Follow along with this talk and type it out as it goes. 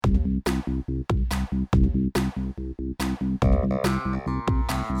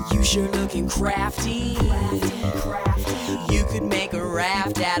sure looking crafty. You could make a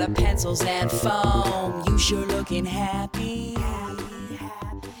raft out of pencils and foam. You sure looking happy.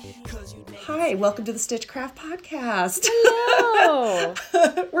 Hi, welcome to the Stitchcraft Podcast. Hello.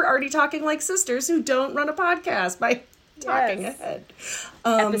 We're already talking like sisters who don't run a podcast by talking ahead.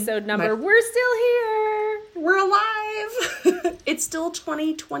 Episode number, we're still here. We're alive. It's still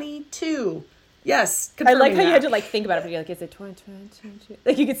 2022. Yes, I like how that. you had to think about it, but you're like, is it 2022?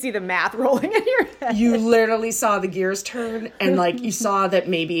 Like you could see the math rolling in your head. You literally saw the gears turn and you saw that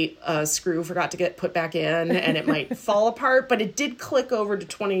maybe a screw forgot to get put back in and it might fall apart, but it did click over to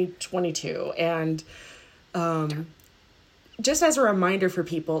 2022. And just as a reminder for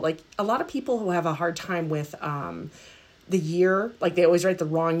people, a lot of people who have a hard time with the year, they always write the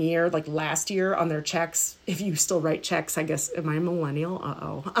wrong year, last year on their checks. If you still write checks, I guess, am I a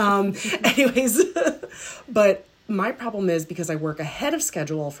millennial? Anyways, but my problem is because I work ahead of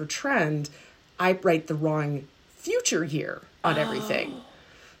schedule for Trend, I write the wrong future year on everything.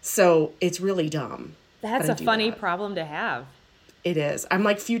 So it's really dumb. That's a funny problem to have. It is. I'm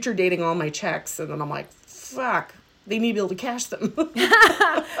future dating all my checks, and then I'm like, fuck, they need to be able to cash them.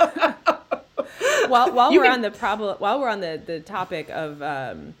 While we're on the topic of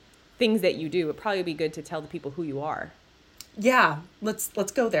things that you do, it'd probably be good to tell the people who you are. Yeah, let's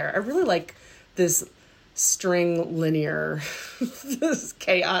go there. I really like this string linear this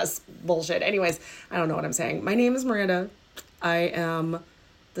chaos bullshit. Anyways, I don't know what I'm saying. My name is Miranda. I am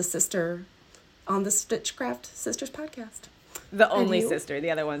the sister on the Stitchcraft Sisters podcast. The only sister.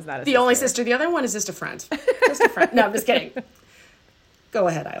 The other one's not a sister. The only sister. The other one is just a friend. Just a friend. No, I'm just kidding. Go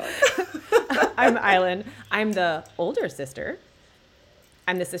ahead, Island. I'm Island. I'm the older sister.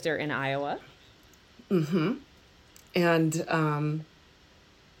 I'm the sister in Iowa. Mm-hmm. And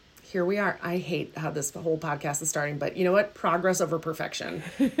here we are. I hate how this whole podcast is starting, but you know what? Progress over perfection.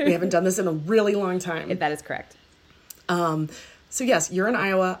 We haven't done this in a really long time. That is correct. So yes, you're in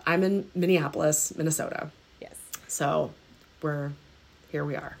Iowa. I'm in Minneapolis, Minnesota. Yes. So here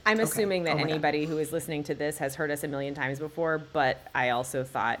we are. I'm assuming that anybody who is listening to this has heard us a million times before, but I also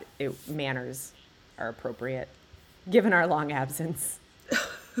thought manners are appropriate given our long absence.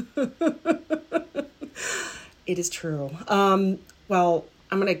 It is true. Well,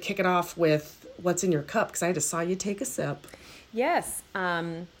 I'm going to kick it off with what's in your cup because I just saw you take a sip. Yes.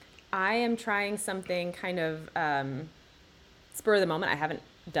 I am trying something kind of spur of the moment. I haven't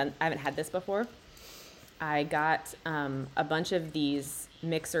had this before. I got a bunch of these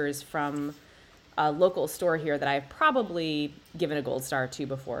mixers from a local store here that I've probably given a gold star to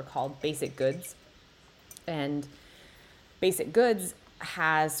before called Basic Goods. And Basic Goods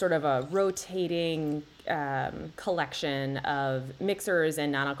has sort of a rotating collection of mixers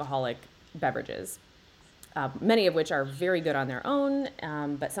and non-alcoholic beverages, many of which are very good on their own,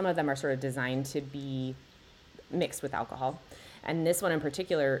 but some of them are sort of designed to be mixed with alcohol. And this one in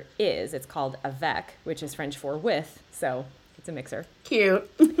particular it's called Avec, which is French for with, so it's a mixer. Cute.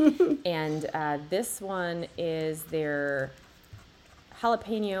 And this one is their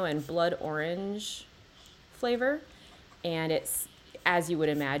jalapeno and blood orange flavor. And it's, as you would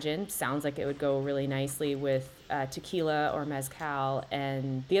imagine, sounds like it would go really nicely with tequila or mezcal.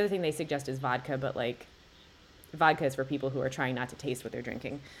 And the other thing they suggest is vodka, but vodka is for people who are trying not to taste what they're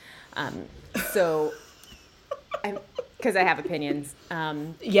drinking. Because I have opinions.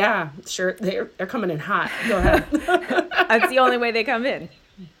 Yeah, sure. They're coming in hot. Go ahead. That's the only way they come in.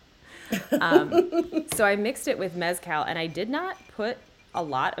 So I mixed it with mezcal, and I did not put a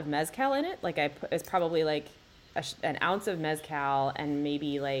lot of mezcal in it. It's probably an ounce of mezcal and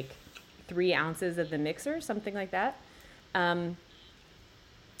maybe 3 ounces of the mixer, something like that.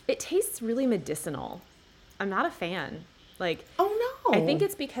 It tastes really medicinal. I'm not a fan. Oh no. I think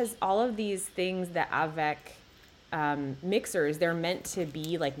it's because all of these things that Avec mixers, they're meant to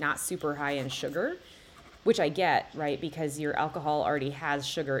be not super high in sugar, which I get, right? Because your alcohol already has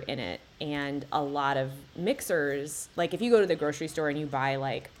sugar in it. And a lot of mixers, if you go to the grocery store and you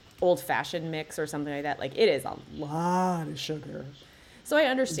buy old fashioned mix or something like that, it is a lot of sugar. So I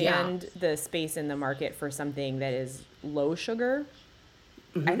understand the space in the market for something that is low sugar.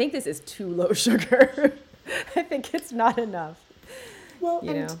 Mm-hmm. I think this is too low sugar. I think it's not enough. Well,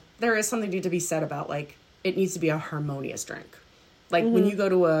 there is something to be said about it needs to be a harmonious drink. When you go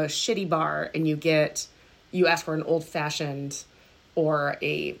to a shitty bar and you ask for an old fashioned or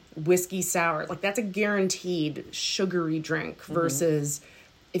a whiskey sour, that's a guaranteed sugary drink versus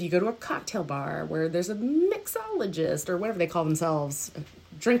if you go to a cocktail bar where there's a mixologist or whatever they call themselves, a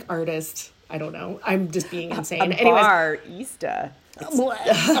drink artist. I don't know. I'm just being insane. Barista.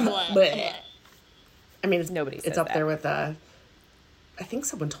 I mean, Nobody says it's up that. there with I think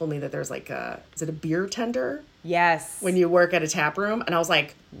someone told me that there's like is it a beer tender? Yes. When you work at a tap room? And I was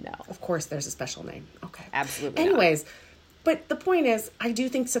like, no. Of course there's a special name. Okay. Absolutely Anyways, not. But the point is, I do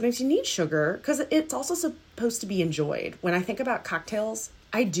think sometimes you need sugar because it's also supposed to be enjoyed. When I think about cocktails,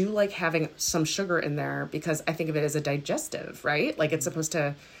 I do like having some sugar in there because I think of it as a digestive, right? Like it's supposed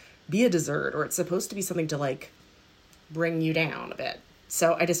to be a dessert or it's supposed to be something to like bring you down a bit.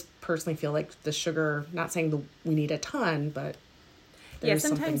 So I just personally feel like the sugar, not saying we need a ton, but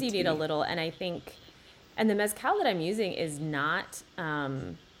sometimes you need a little. And I think, and the mezcal that I'm using is not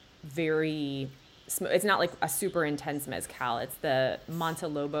it's not like a super intense mezcal. It's the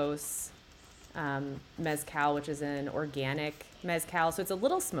Montelobos mezcal, which is an organic mezcal. So it's a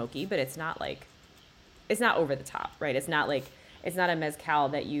little smoky, but it's not over the top, right? It's not a mezcal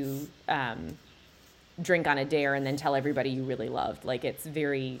that you drink on a dare and then tell everybody you really loved. Like it's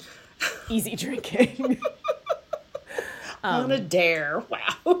very easy drinking. On a dare.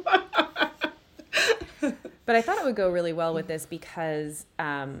 Wow. But I thought it would go really well with this because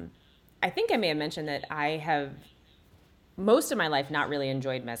I think I may have mentioned that I have most of my life not really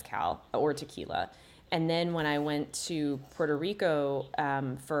enjoyed mezcal or tequila. And then when I went to Puerto Rico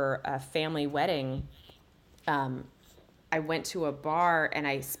for a family wedding, I went to a bar and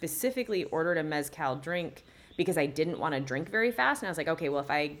I specifically ordered a mezcal drink because I didn't want to drink very fast. And I was like, okay, well,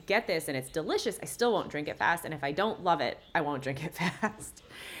 if I get this and it's delicious, I still won't drink it fast. And if I don't love it, I won't drink it fast.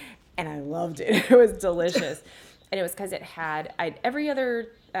 And I loved it. It was delicious. And it was because it had, every other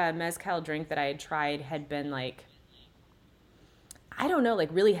mezcal drink that I had tried had been like, I don't know, like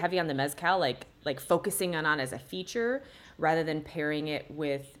really heavy on the mezcal, like focusing on as a feature rather than pairing it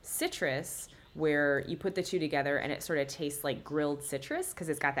with citrus, where you put the two together and it sort of tastes like grilled citrus because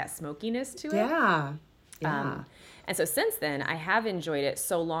it's got that smokiness to it. Yeah. And so since then, I have enjoyed it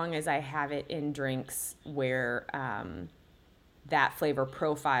so long as I have it in drinks where that flavor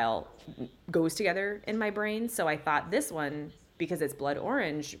profile goes together in my brain. So I thought this one, because it's blood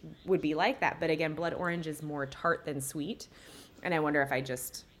orange, would be like that. But again, blood orange is more tart than sweet. And I wonder if I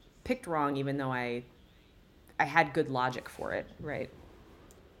just picked wrong, even though I had good logic for it, right?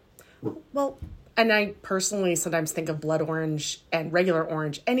 Well, and I personally sometimes think of blood orange and regular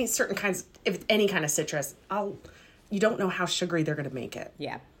orange, any certain kinds, if any kind of citrus, you don't know how sugary they're going to make it.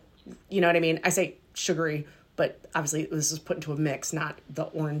 Yeah. You know what I mean? I say sugary, but obviously this is put into a mix, not the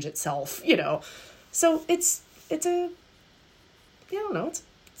orange itself, you know? So it's I don't know, it's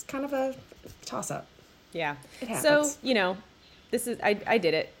kind of a toss up. Yeah. It happens. So, you know, I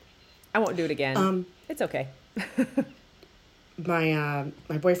did it. I won't do it again. It's okay. My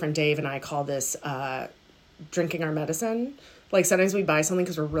boyfriend Dave and I call this drinking our medicine. Like sometimes we buy something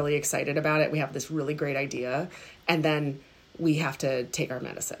because we're really excited about it. We have this really great idea, and then we have to take our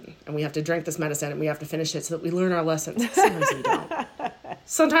medicine and we have to drink this medicine and we have to finish it so that we learn our lessons.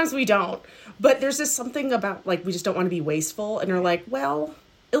 Sometimes we don't. But there's just something about like we just don't want to be wasteful, and you're like, well,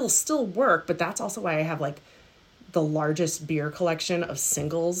 it'll still work. But that's also why I have like the largest beer collection of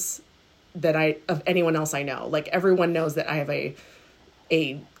singles of anyone else I know. Like everyone knows that I have a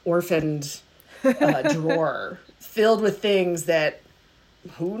orphaned drawer filled with things that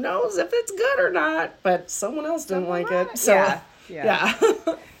who knows if it's good or not, but someone else didn't like it. So yeah.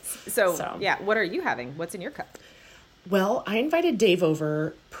 So yeah, what are you having? What's in your cup? Well, I invited Dave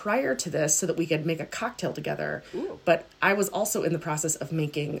over prior to this so that we could make a cocktail together. Ooh. But I was also in the process of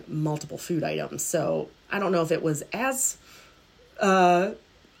making multiple food items. So I don't know if it was as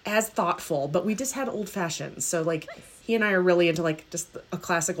thoughtful, but we just had old fashions. So like he and I are really into like just a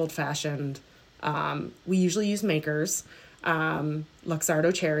classic old fashioned. We usually use makers,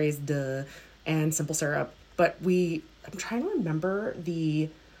 Luxardo cherries, and simple syrup. But I'm trying to remember the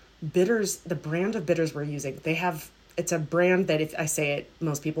bitters, the brand of bitters we're using. It's a brand that if I say it,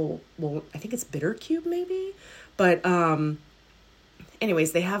 most people will, I think it's Bitter Cube maybe. But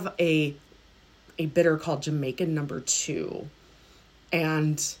anyways, they have a bitter called Jamaican No. 2.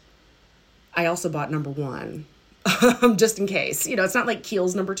 And I also bought No. 1 just in case. You know, it's not like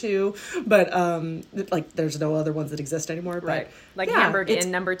Kiel's No. 2, but like there's no other ones that exist anymore. Right. But like Hamburg Inn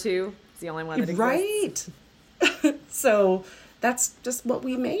No. 2 is the only one that exists. Right. So that's just what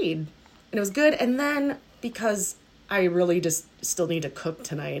we made. And it was good. And then because I really just still need to cook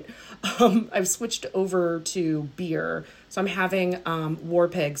tonight, I've switched over to beer. So I'm having War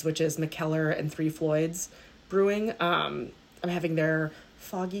Pigs, which is McKellar and Three Floyds Brewing. I'm having their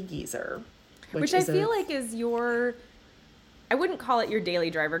Foggy Geezer. Which I feel like is I wouldn't call it your daily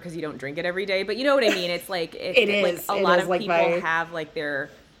driver because you don't drink it every day, but you know what I mean? It's like, a lot of people have like their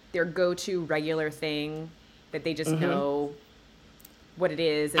go-to regular thing that they just know what it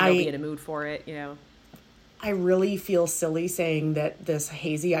is and they'll be in a mood for it, you know? I really feel silly saying that this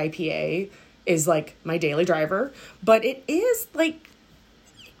hazy IPA is like my daily driver, but it is like,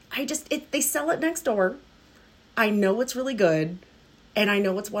 they sell it next door. I know it's really good, and I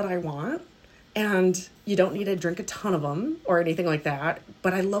know it's what I want, and you don't need to drink a ton of them or anything like that,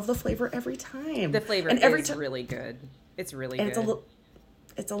 but I love the flavor every time. The flavor is really good. It's really good.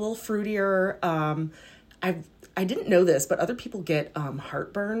 It's a little fruitier. I didn't know this, but other people get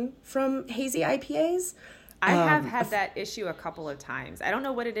heartburn from hazy IPAs. I have had that issue a couple of times. I don't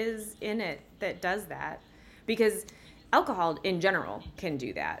know what it is in it that does that, because alcohol in general can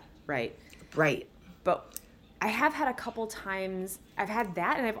do that, right? Right. But I have had a couple times, I've had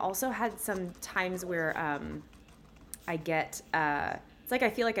that, and I've also had some times where I get, it's like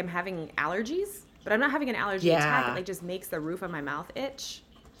I feel like I'm having allergies, but I'm not having an allergy attack. It like just makes the roof of my mouth itch.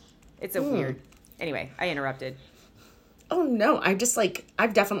 It's a weird, anyway, I interrupted. Oh no, I've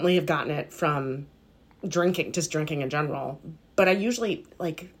definitely have gotten it from drinking in general, but I usually,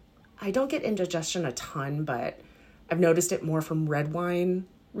 I don't get indigestion a ton, but I've noticed it more from red wine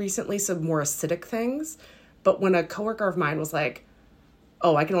recently, some more acidic things. But when a coworker of mine was like,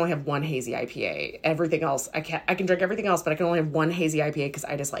 oh, I can only have one hazy IPA, everything else, I can drink everything else, but I can only have one hazy IPA because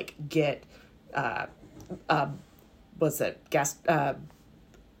I just get, what's the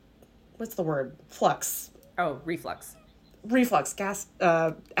word? Flux. Oh, reflux.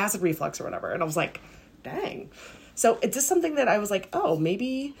 Acid reflux or whatever. And I was like, dang. So it's just something that I was like, oh,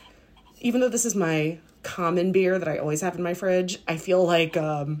 maybe, even though this is my common beer that I always have in my fridge, I feel like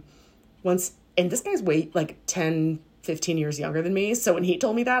and this guy's 10, 15 years younger than me. So when he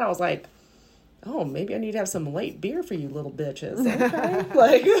told me that, I was like, oh, maybe I need to have some light beer for you little bitches.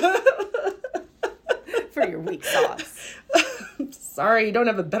 Okay. For your weak sauce. Sorry, you don't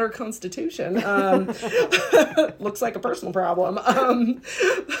have a better constitution. Looks like a personal problem.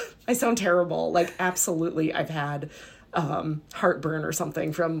 I sound terrible. Absolutely, I've had heartburn or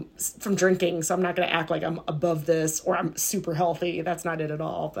something from drinking, so I'm not going to act like I'm above this or I'm super healthy. That's not it at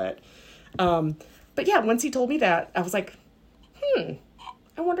all. But yeah, once he told me that, I was like, I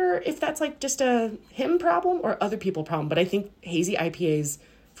wonder if that's just a him problem or other people problem. But I think hazy IPAs,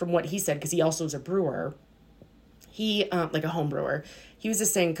 from what he said, because he also is a brewer, he, a home brewer, he was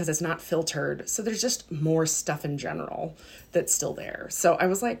just saying because it's not filtered, so there's just more stuff in general that's still there. So I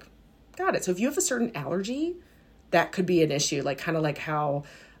was like, got it. So if you have a certain allergy, that could be an issue, kind of like how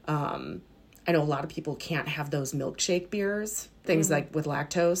I know a lot of people can't have those milkshake beers, things like with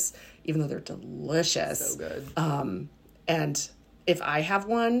lactose, even though they're delicious. So good. And if I have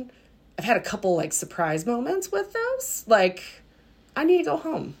one, I've had a couple surprise moments with those. I need to go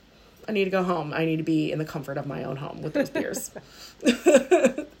home. I need to be in the comfort of my own home with those beers.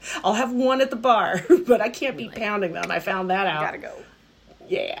 I'll have one at the bar, but I can't be pounding them. I found that out. Gotta go.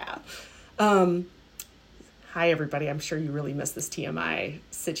 Yeah. Hi, everybody. I'm sure you really missed this TMI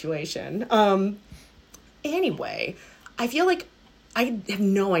situation. Anyway, I feel like I have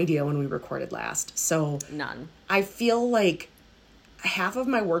no idea when we recorded last. So none. I feel like half of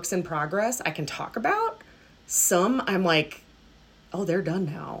my work's in progress I can talk about. Some I'm like, oh, they're done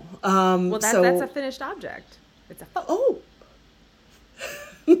now. Well, that's a finished object. It's a faux. Oh.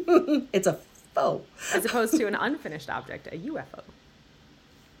 It's a faux. As opposed to an unfinished object, a UFO.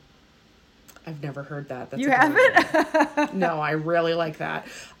 I've never heard that. That's you haven't? No, I really like that.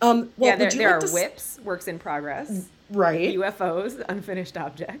 Yeah, there are whips, works in progress. Right. UFOs, unfinished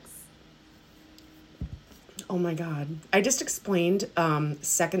objects. Oh my God. I just explained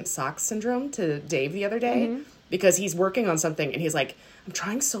second sock syndrome to Dave the other day because he's working on something and he's like, I'm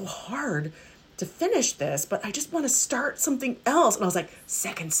trying so hard to finish this, but I just want to start something else. And I was like,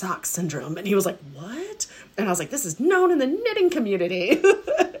 second sock syndrome. And he was like, what? And I was like, this is known in the knitting community.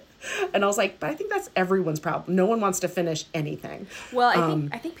 And I was like, but I think that's everyone's problem. No one wants to finish anything. Well,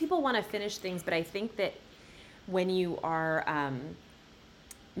 I think people want to finish things, but I think that when you are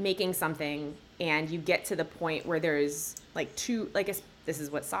making something and you get to the point where there's this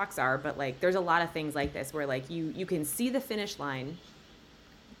is what socks are, but there's a lot of things like this where you can see the finish line,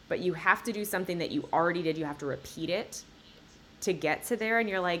 but you have to do something that you already did. You have to repeat it to get to there. And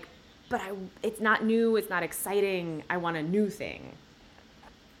you're like, but it's not new. It's not exciting. I want a new thing.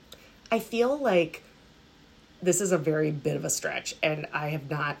 I feel like this is a very bit of a stretch, and I have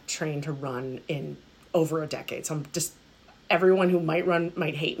not trained to run in over a decade. So I'm just, everyone who might run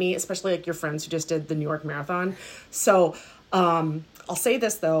might hate me, especially your friends who just did the New York Marathon. So I'll say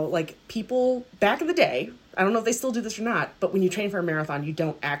this though, people back in the day, I don't know if they still do this or not, but when you train for a marathon, you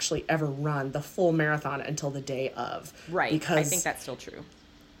don't actually ever run the full marathon until the day of. Right. Because I think that's still true.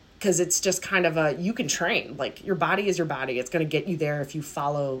 because it's just kind of you can train. Like, your body is your body. It's going to get you there if you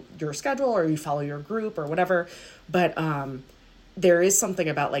follow your schedule or you follow your group or whatever. But there is something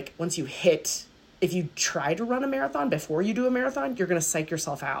about, like, once you hit, if you try to run a marathon before you do a marathon, you're going to psych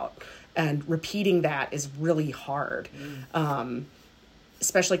yourself out. And repeating that is really hard.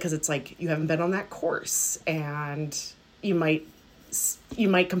 Especially because it's like you haven't been on that course, and you might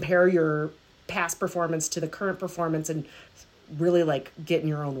compare your past performance to the current performance and really, like, get in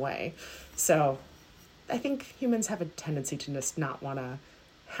your own way. So I think humans have a tendency to just not want to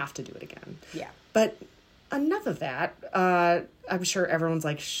have to do it again. Yeah. But enough of that. I'm sure everyone's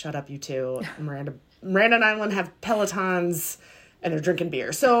like, shut up, you two. Miranda and Island have Pelotons and they're drinking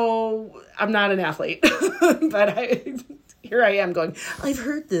beer. So I'm not an athlete, but here I am going, I've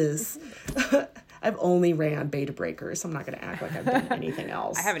heard this. I've only ran Beta Breakers. So I'm not going to act like I've done anything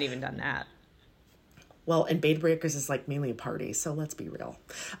else. I haven't even done that. Well, and Beta Breakers is, like, mainly a party, so let's be real.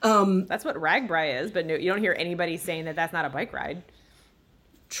 That's what RAGBRAI is, but no, you don't hear anybody saying that that's not a bike ride.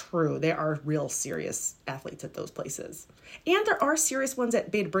 True. There are real serious athletes at those places. And there are serious ones at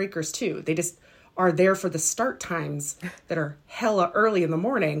Beta Breakers, too. They just are there for the start times that are hella early in the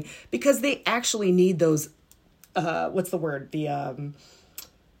morning because they actually need those, what's the word? You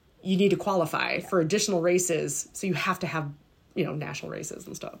need to qualify for additional races, so you have to have, national races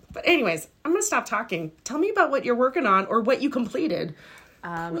and stuff. But anyways, I'm going to stop talking. Tell me about what you're working on or what you completed.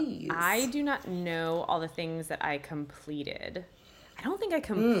 Please. I do not know all the things that I completed. I don't think I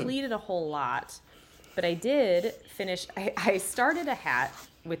completed a whole lot, but I did finish. I started a hat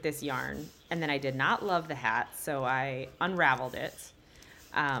with this yarn, and then I did not love the hat, so I unraveled it.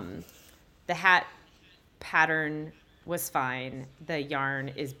 The hat pattern was fine. The yarn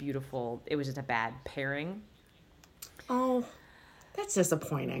is beautiful. It was just a bad pairing. Oh, that's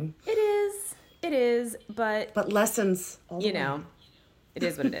disappointing. It is, but lessons, it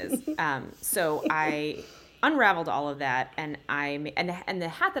is what it is. So I unraveled all of that, and the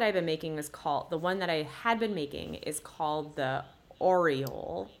hat that I've been making is called, the one that I had been making is called the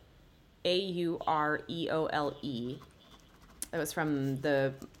Aureole, Aureole. It was from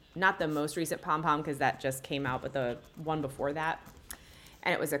not the most recent pom-pom, because that just came out, but the one before that.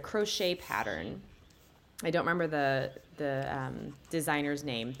 And it was a crochet pattern. I don't remember the designer's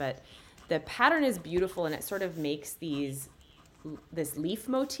name, but the pattern is beautiful, and it sort of makes this leaf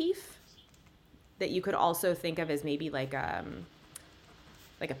motif that you could also think of as maybe like a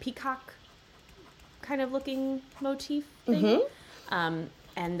peacock kind of looking motif thing. Mm-hmm.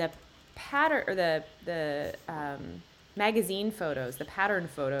 And the pattern, or the magazine photos, the pattern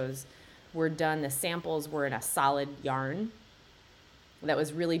photos were done, the samples were in a solid yarn that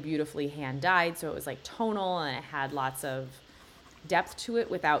was really beautifully hand dyed, so it was like tonal, and it had lots of depth to it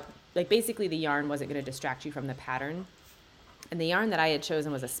without, like, basically the yarn wasn't going to distract you from the pattern. And the yarn that I had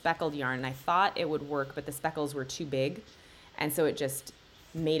chosen was a speckled yarn, and I thought it would work, but the speckles were too big, and so it just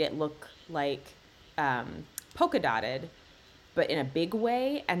made it look like polka dotted, but in a big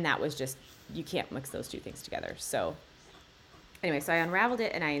way, and that was just, you can't mix those two things together. So anyway, so I unraveled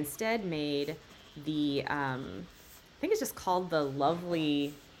it, and I instead made the, I think it's just called the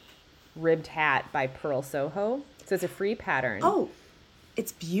Lovely Ribbed Hat by Pearl Soho. So it's a free pattern. Oh,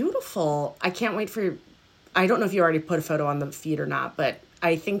 it's beautiful. I can't wait for I don't know if you already put a photo on the feed or not, but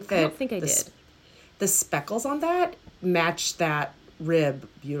I think that... I don't think I did. The speckles on that match that rib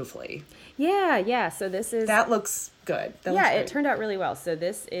beautifully. Yeah. So this is... That looks good. It turned out really well. So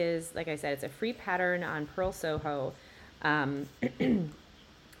this is, like I said, it's a free pattern on Pearl Soho. And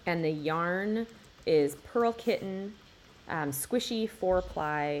the yarn is Pearl Kitten, squishy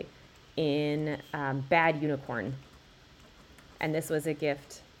 4-ply in Bad Unicorn. And this was a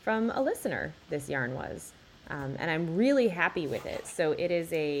gift from a listener, this yarn was. And I'm really happy with it. So it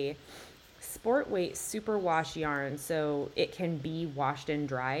is a sport weight superwash yarn, so it can be washed and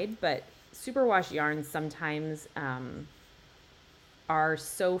dried, but superwash yarns sometimes are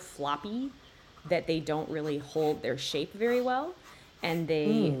so floppy that they don't really hold their shape very well, and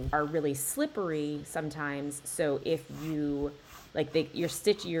they are really slippery sometimes. So if you your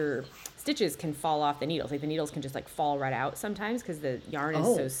stitches can fall off the needles. Like the needles can just like fall right out sometimes because the yarn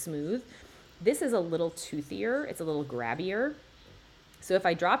is so smooth. This is a little toothier. It's a little grabbier. So if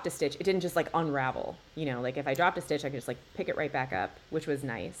I dropped a stitch, it didn't just like unravel. Like if I dropped a stitch, I could just like pick it right back up, which was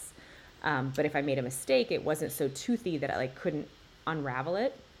nice. But if I made a mistake, it wasn't so toothy that I like couldn't unravel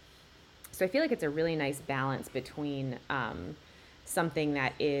it. So I feel like it's a really nice balance between something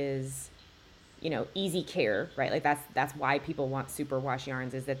that is, easy care, right? Like that's why people want superwash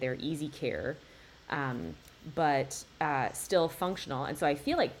yarns, is that they're easy care, but still functional. And so I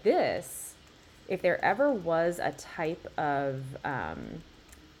feel like this, if there ever was a type of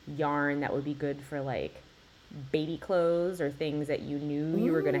yarn that would be good for like baby clothes or things that you knew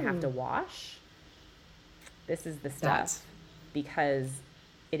you were going to have to wash, this is the stuff. Because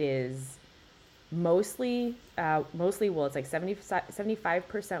it is mostly wool. It's like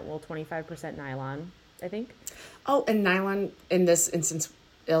 75% wool, 25% nylon, I think. Oh, and nylon in this instance,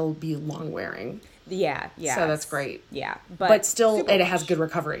 it'll be long wearing. Yeah. So that's great. Yeah. But still, it has good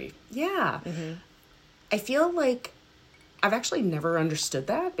recovery. Yeah. Mm-hmm. I feel like I've actually never understood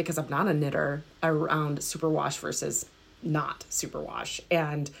that because I'm not a knitter around superwash versus not superwash.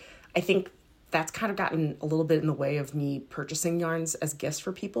 And I think that's kind of gotten a little bit in the way of me purchasing yarns as gifts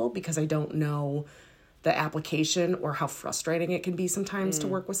for people because I don't know the application or how frustrating it can be sometimes to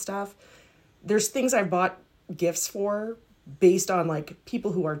work with stuff. There's things I bought gifts for based on like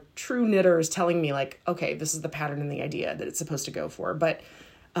people who are true knitters telling me like, okay, this is the pattern and the idea that it's supposed to go for. But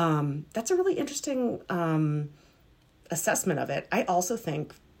that's a really interesting assessment of it. I also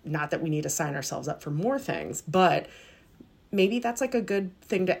think, not that we need to sign ourselves up for more things, but maybe that's like a good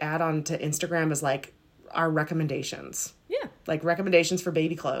thing to add on to Instagram is like our recommendations. Yeah. Like recommendations for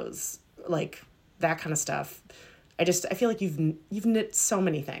baby clothes, like that kind of stuff. I feel like you've knit so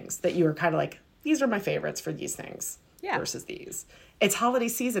many things that you are kind of like, these are my favorites for these things versus these. It's holiday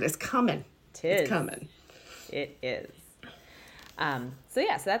season. It's coming. It's coming. It is. So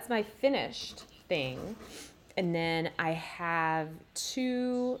that's my finished thing. And then I have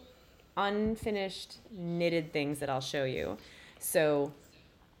 2 unfinished knitted things that I'll show you. So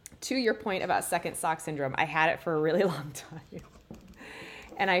to your point about second sock syndrome, I had it for a really long time.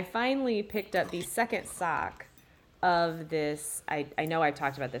 And I finally picked up the second sock of this. I know I've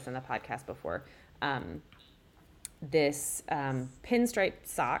talked about this on the podcast before. This pinstripe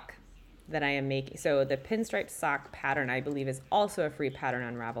sock that I am making. So the pinstripe sock pattern, I believe, is also a free pattern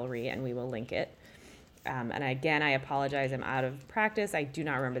on Ravelry, and we will link it. And again, I apologize, I'm out of practice. I do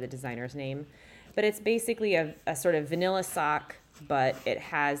not remember the designer's name. But it's basically a sort of vanilla sock, but it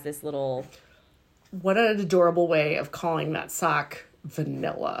has this little... What an adorable way of calling that sock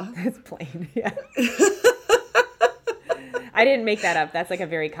vanilla. It's plain, yeah. I didn't make that up. That's like a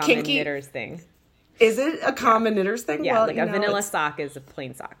very common knitter's thing. Is it a common knitter's thing? Yeah, well, like a vanilla sock is a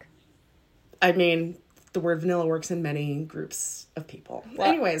plain sock. I mean, the word vanilla works in many groups of people. Well,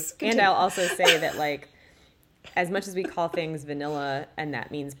 anyways, continue. And I'll also say that, like, as much as we call things vanilla and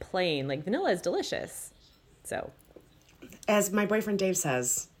that means plain, like, vanilla is delicious. So, as my boyfriend Dave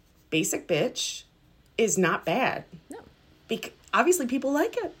says, basic bitch is not bad. No. Obviously, people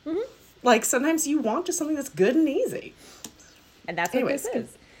like it. Mm-hmm. Like, sometimes you want just something that's good and easy. And that's what this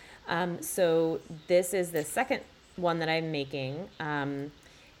is. So this is the second one that I'm making.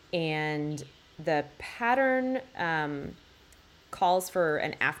 And the pattern calls for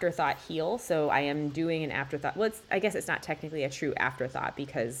an afterthought heel. So I am doing an afterthought. Well, I guess it's not technically a true afterthought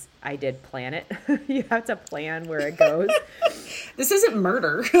because I did plan it. You have to plan where it goes. This isn't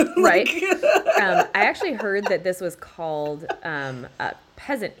murder. Right. I actually heard that this was called a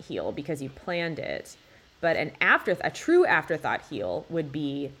peasant heel because you planned it. But a true afterthought heel would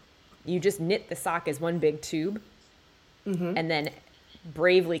be you just knit the sock as one big tube and then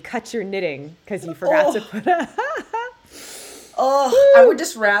bravely cut your knitting because you forgot to put a... I would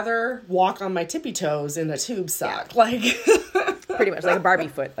just rather walk on my tippy toes in a tube sock. Yeah. Like pretty much like a Barbie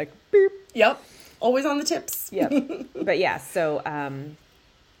foot. Like, boop. Yep. Always on the tips. Yep. But yeah, so I'm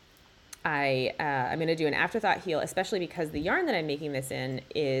going to do an afterthought heel, especially because the yarn that I'm making this in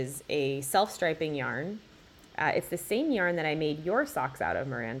is a self-striping yarn. It's the same yarn that I made your socks out of,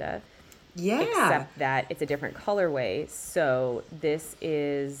 Miranda. Yeah. Except that it's a different colorway. So this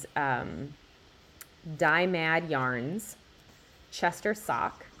is Dye Mad Yarns Chester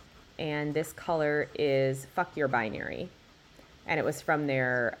sock, and this color is Fuck Your Binary. And it was from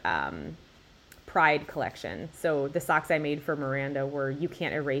their Pride collection. So the socks I made for Miranda were You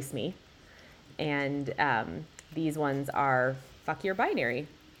Can't Erase Me. And these ones are Fuck Your Binary.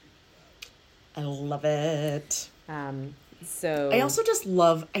 I love it. So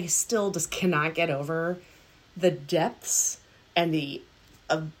I still just cannot get over the depths and the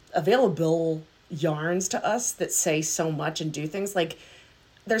available yarns to us that say so much and do things. Like,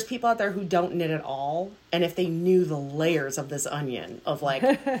 there's people out there who don't knit at all, and if they knew the layers of this onion of like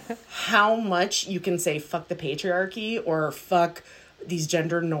how much you can say fuck the patriarchy or fuck these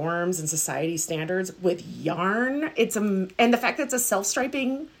gender norms and society standards with yarn, and the fact that it's a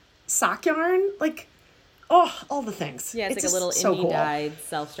self-striping sock yarn, like, all the things. Yeah, it's like a little indie-dyed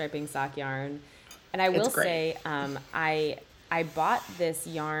self-striping sock yarn. And I will say, I bought this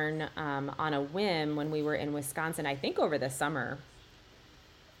yarn on a whim when we were in Wisconsin, I think over the summer.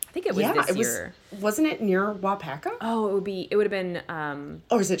 I think it was this year. Wasn't it near Wapaka? Oh, it would have been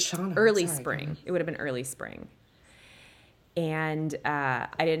or is it Shauna? Early spring. It would have been early spring. And I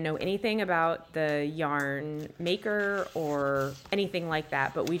didn't know anything about the yarn maker or anything like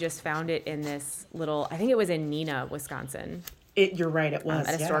that, but we just found it in this little, I think it was in Neenah, Wisconsin. You're right, it was.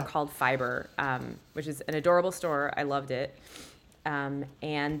 At a store called Fiber, which is an adorable store. I loved it.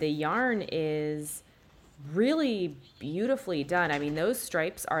 And the yarn is really beautifully done. I mean, those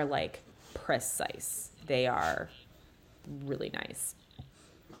stripes are like precise. They are really nice.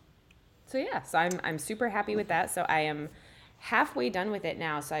 So yeah, so I'm super happy with that. So I am halfway done with it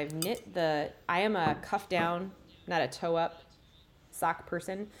now. So I've knit I am a cuff down, not a toe up sock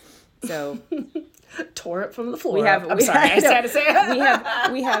person. So tore it from the floor. We have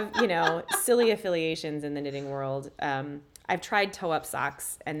silly affiliations in the knitting world. I've tried toe up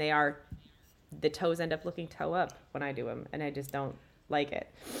socks and the toes end up looking toe up when I do them, and I just don't like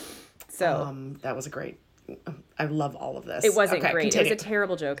it. So that was I love all of this. It wasn't great. Continue. It was a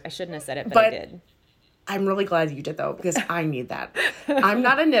terrible joke. I shouldn't have said it, but I did. I'm really glad you did, though, because I need that. I'm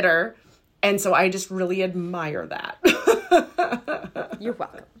not a knitter, and so I just really admire that. You're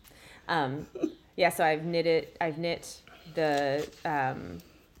welcome. So I've knit the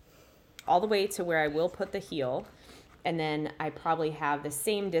all the way to where I will put the heel, and then I probably have the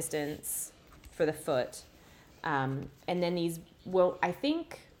same distance for the foot. And then we'll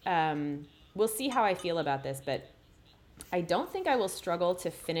see how I feel about this, but I don't think I will struggle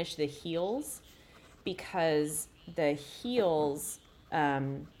to finish the heels, because the heels,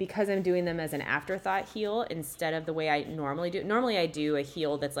 because I'm doing them as an afterthought heel instead of the way I normally do. Normally I do a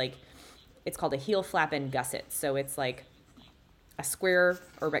heel that's like, it's called a heel flap and gusset. So it's like a square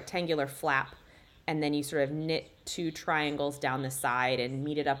or rectangular flap, and then you sort of knit 2 triangles down the side and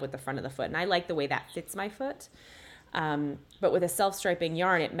meet it up with the front of the foot. And I like the way that fits my foot. But with a self-striping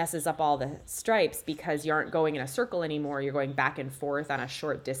yarn, it messes up all the stripes because you aren't going in a circle anymore. You're going back and forth on a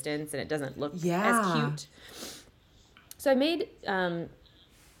short distance, and it doesn't look as cute. So I made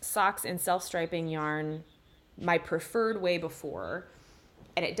socks in self-striping yarn my preferred way before,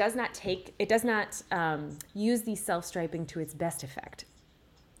 and it does not use the self-striping to its best effect.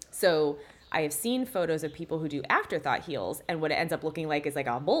 So I have seen photos of people who do afterthought heels, and what it ends up looking like is like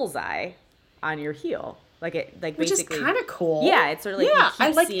a bullseye on your heel. Which basically, is kind of cool. Yeah, it's sort of like,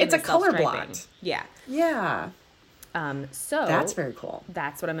 I like it's a color blot. Yeah. Yeah. So that's very cool.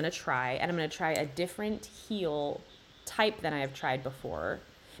 That's what I'm going to try, and I'm going to try a different heel type than I have tried before,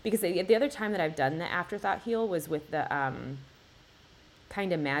 because the other time that I've done the afterthought heel was with the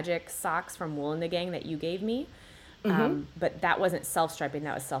Kind of Magic socks from Wool and the Gang that you gave me. But that wasn't self-striping,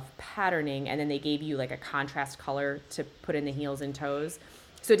 that was self-patterning, and then they gave you like a contrast color to put in the heels and toes.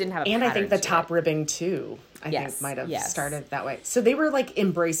 So it didn't have a pattern. And I think the top ribbing too, I think might have started that way. So they were like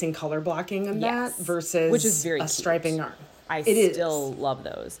embracing color blocking in that versus which is very a cute. Striping yarn. I still love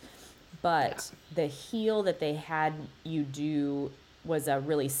those. But the heel that they had you do was a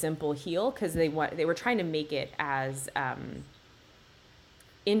really simple heel, because they were trying to make it as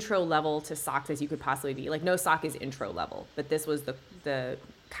intro level to socks as you could possibly be. Like, no sock is intro level, but this was the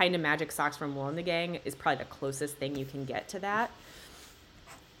Kind of Magic socks from Wool and the Gang is probably the closest thing you can get to that.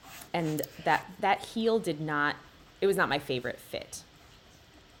 And that heel it was not my favorite fit.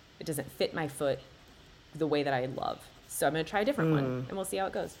 It doesn't fit my foot the way that I love. So I'm going to try a different one, and we'll see how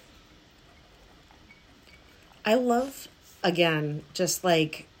it goes. I love, again, just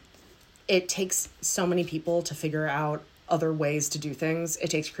like, it takes so many people to figure out other ways to do things. It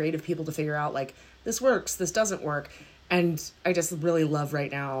takes creative people to figure out, like, this works, this doesn't work. And I just really love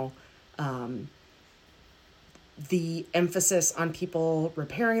right now the emphasis on people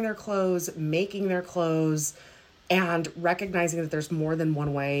repairing their clothes, making their clothes, and recognizing that there's more than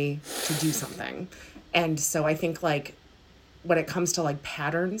one way to do something. And so I think, like, when it comes to like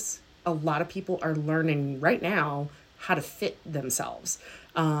patterns, a lot of people are learning right now how to fit themselves.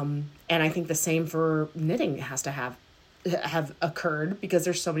 And I think the same for knitting has to have occurred, because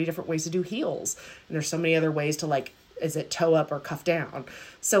there's so many different ways to do heels, and there's so many other ways to, like, is it toe up or cuff down?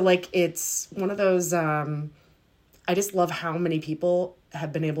 So like, it's one of those, I just love how many people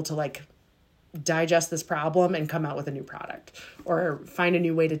have been able to, like, digest this problem and come out with a new product, or find a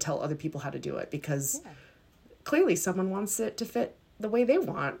new way to tell other people how to do it, because clearly someone wants it to fit the way they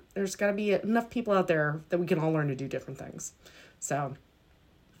want. There's got to be enough people out there that we can all learn to do different things. So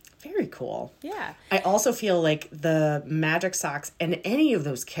very cool. Yeah. I also feel like the Magic socks and any of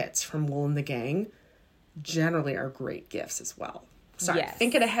those kits from Wool and the Gang generally are great gifts as well. Sorry,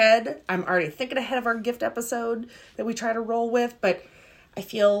 thinking ahead. I'm already thinking ahead of our gift episode that we try to roll with, but I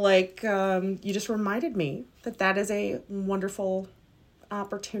feel like you just reminded me that is a wonderful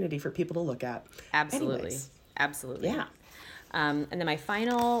opportunity for people to look at. Absolutely. Anyways. Absolutely. Yeah. And then my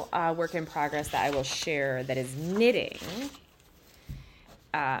final work in progress that I will share that is knitting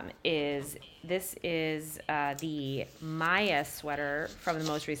is the Maya sweater from the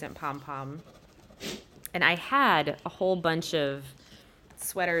most recent Pom Pom. And I had a whole bunch of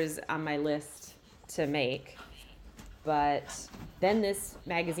sweaters on my list to make, but then this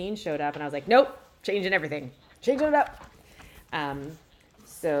magazine showed up and I was like, nope, changing everything, changing it up.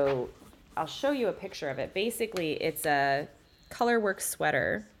 So I'll show you a picture of it. Basically, it's a colorwork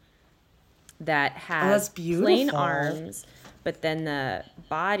sweater that has plain arms, but then the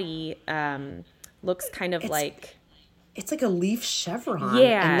body looks kind of like... It's like a leaf chevron.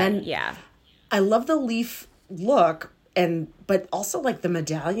 Yeah, and then yeah. I love the leaf look, but also like the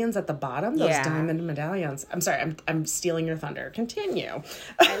medallions at the bottom, those diamond medallions. I'm sorry, I'm stealing your thunder. Continue.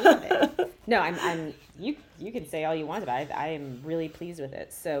 I love it. No, you can say all you want about it. I am really pleased with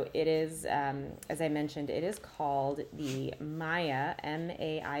it. So it is, as I mentioned, it is called the Maya,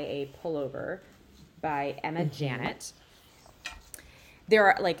 M-A-I-A pullover by Emma Janet. There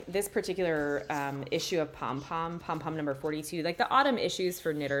are, like, this particular issue of Pom Pom number 42, like the autumn issues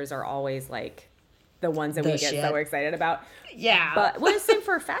for knitters are always like the ones that we get so excited about. Yeah. But well, it's the same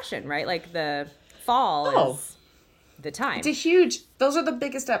for fashion, right? Like the fall is the time. It's a huge, those are the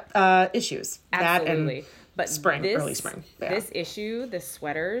biggest issues. Absolutely. But spring, early spring. Yeah. This issue, the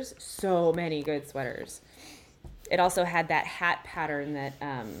sweaters, so many good sweaters. It also had that hat pattern that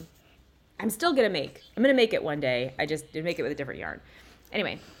I'm still going to make. I'm going to make it one day. I just did make it with a different yarn.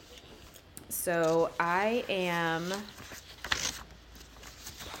 Anyway, so I am...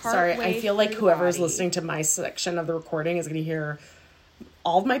 Sorry, I feel like whoever is listening to my section of the recording is going to hear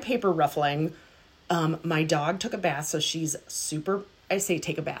all of my paper ruffling. My dog took a bath, so she's super... I say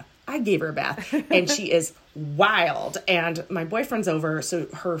take a bath. I gave her a bath, and she is wild. And my boyfriend's over, so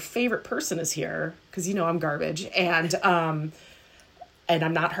her favorite person is here, because you know I'm garbage, and I'm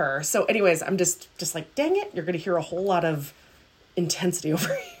not her. So anyways, I'm just like, dang it, you're going to hear a whole lot of intensity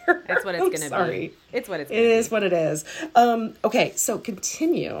over here. That's what it's going to be. It's what it's going to be. It is what it is. Okay, so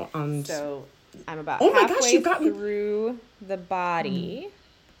continue on. So I'm about halfway you've gotten through the body.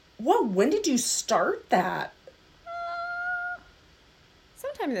 Whoa, when did you start that?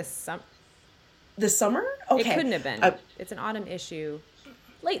 Sometime this summer. This summer? Okay. It couldn't have been. It's an autumn issue.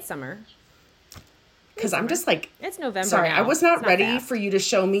 Late summer. Because I'm just like... It's November Sorry, now. I was not ready for you to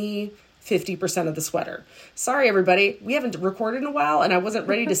show me 50% of the sweater. Sorry, everybody. We haven't recorded in a while, and I wasn't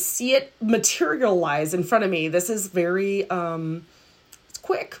ready to see it materialize in front of me. This is very... it's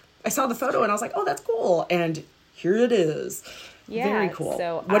quick. I saw the photo, and I was like, oh, that's cool. And here it is. Yeah, very cool.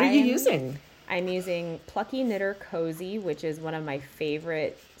 So what are you using? I'm using Plucky Knitter Cozy, which is one of my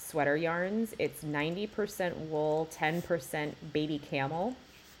favorite sweater yarns. It's 90% wool, 10% baby camel.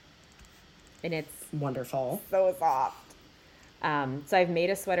 And it's wonderful. So soft. So I've made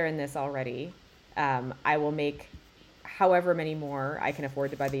a sweater in this already. I will make however many more I can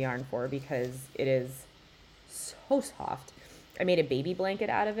afford to buy the yarn for because it is so soft. I made a baby blanket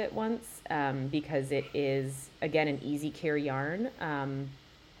out of it once because it is, again, an easy care yarn.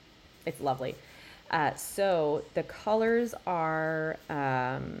 It's lovely. So the colors are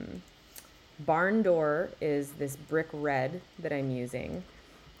Barn Door is this brick red that I'm using.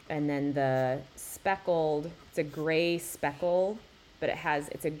 And then the speckled, it's a gray speckle, but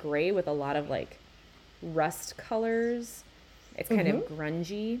it's a gray with a lot of like rust colors. It's kind of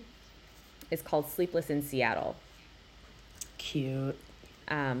grungy. It's called Sleepless in Seattle. Cute.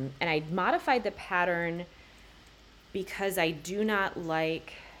 And I modified the pattern because I do not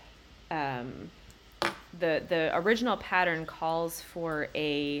like, the original pattern calls for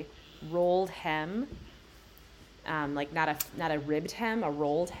a rolled hem. Like not a ribbed hem, a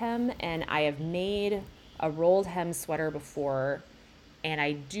rolled hem. And I have made a rolled hem sweater before and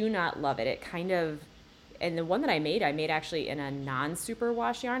I do not love it. It kind of, and the one that I made actually in a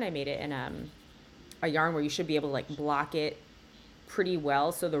non-superwash yarn. I made it in a yarn where you should be able to like block it pretty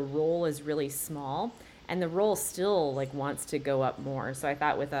well. So the roll is really small and the roll still like wants to go up more. So I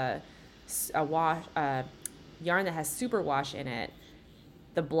thought with a yarn that has superwash in it,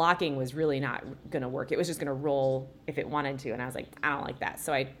 the blocking was really not going to work. It was just going to roll if it wanted to. And I was like, I don't like that.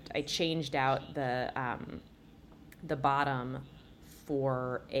 So I changed out the bottom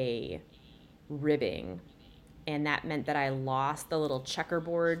for a ribbing. And that meant that I lost the little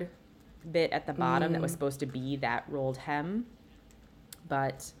checkerboard bit at the bottom that was supposed to be that rolled hem.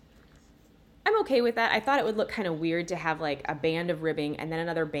 But I'm okay with that. I thought it would look kind of weird to have like a band of ribbing and then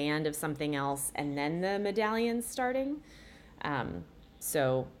another band of something else and then the medallions starting.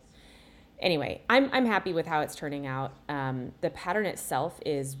 So anyway, I'm happy with how it's turning out. The pattern itself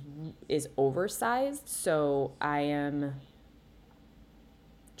is oversized, so I am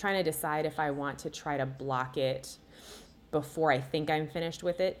trying to decide if I want to try to block it before I think I'm finished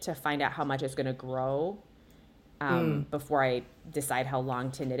with it to find out how much it's going to grow before I decide how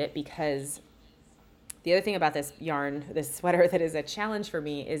long to knit it. Because the other thing about this yarn, this sweater, that is a challenge for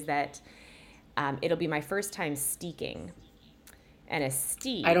me is that it'll be my first time steeking. And a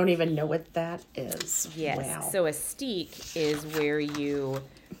steek... I don't even know what that is. Yes. Wow. So a steek is where you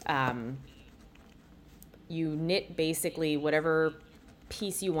knit basically whatever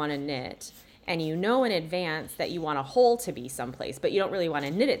piece you want to knit, and you know in advance that you want a hole to be someplace, but you don't really want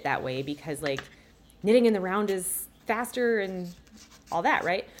to knit it that way because like knitting in the round is faster and all that,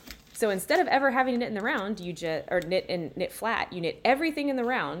 right? So instead of ever having to knit in the round, you just knit flat, you knit everything in the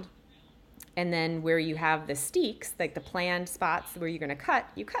round, and then where you have the steeks, like the planned spots where you're going to cut,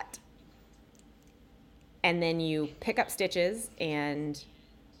 you cut. And then you pick up stitches and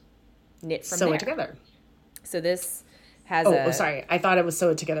knit from there. Sew it together. So this has sorry. I thought it was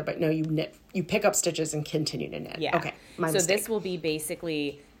sew it together, but no, you knit. You pick up stitches and continue to knit. Yeah. Okay. My mistake. This will be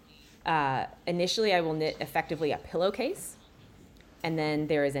basically, initially I will knit effectively a pillowcase, and then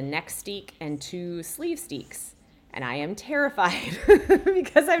there is a neck steek and 2 sleeve steeks. And I am terrified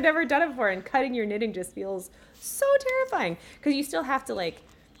because I've never done it before, and cutting your knitting just feels so terrifying because you still have to like,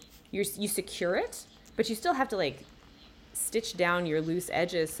 you secure it, but you still have to like stitch down your loose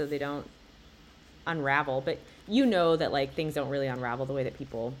edges so they don't unravel. But you know that like things don't really unravel the way that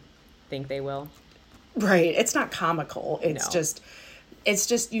people think they will. Right. It's not comical. It's just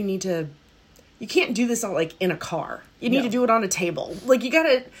you can't do this all like in a car. You need to do it on a table. Like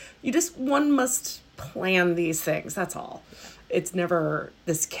one must plan these things. That's all. It's never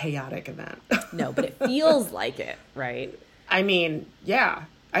this chaotic event. No, but it feels like it, right? I mean, yeah,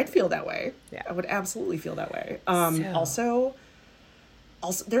 I'd feel that way. Yeah. I would absolutely feel that way. Also,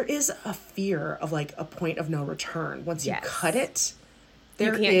 there is a fear of like a point of no return. Once you cut it,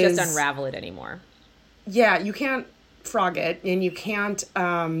 you can't just unravel it anymore. Yeah, you can't frog it, and you can't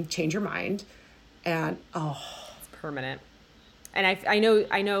change your mind. And it's permanent. And I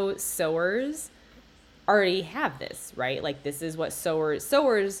know sewers already have this, right? Like this is what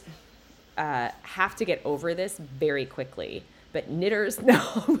sewers have to get over this very quickly. But knitters,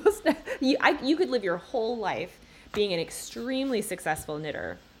 no. You could live your whole life being an extremely successful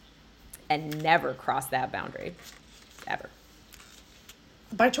knitter and never cross that boundary, ever.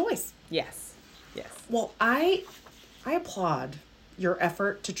 By choice. Yes. Well, I applaud your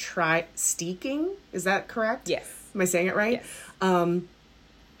effort to try steeking. Is that correct? Yes. Am I saying it right? Yes.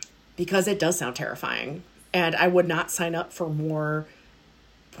 Because it does sound terrifying, and I would not sign up for more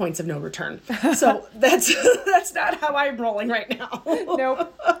points of no return. So that's not how I'm rolling right now.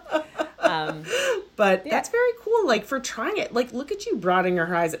 Nope. But that's very cool. Like for trying it, like look at you broadening your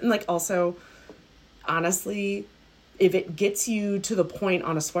horizon, and like also, honestly, if it gets you to the point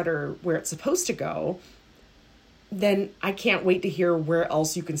on a sweater where it's supposed to go, then I can't wait to hear where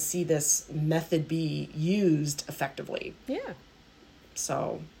else you can see this method be used effectively. Yeah.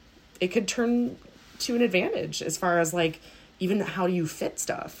 So it could turn to an advantage as far as like even how do you fit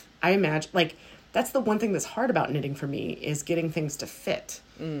stuff. I imagine like that's the one thing that's hard about knitting for me is getting things to fit.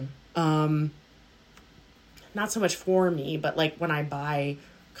 Not so much for me, but like when I buy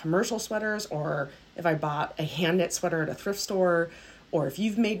commercial sweaters, or if I bought a hand knit sweater at a thrift store, or if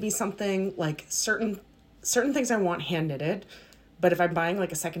you've made me something, like certain things I want hand knitted, but if I'm buying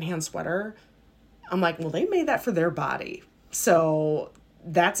like a secondhand sweater, I'm like, well, they made that for their body. So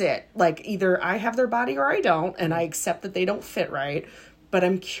that's it. Like either I have their body or I don't, and I accept that they don't fit right. But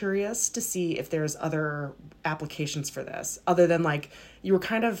I'm curious to see if there's other applications for this other than like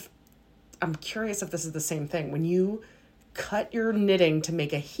I'm curious if this is the same thing. When you cut your knitting to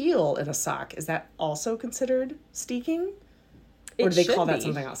make a heel in a sock, is that also considered steeking? Or do they call that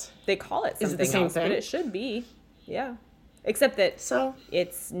something else? They call it something else. Is it the same thing? But it should be. Yeah. Except that so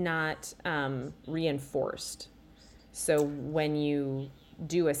it's not reinforced. So when you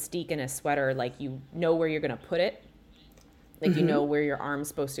do a steek in a sweater, like you know where you're going to put it. Like you know where your arm's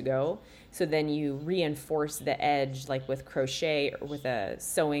supposed to go. So then you reinforce the edge like with crochet or with a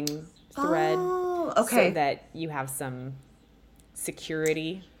sewing thread. Oh, okay. So that you have some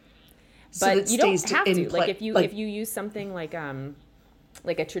security. So But you don't have to. Like if you use something like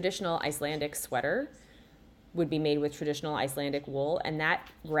a traditional Icelandic sweater would be made with traditional Icelandic wool, and that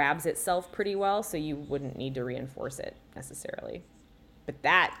grabs itself pretty well, so you wouldn't need to reinforce it necessarily. But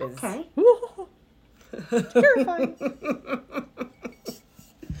that is okay. terrifying.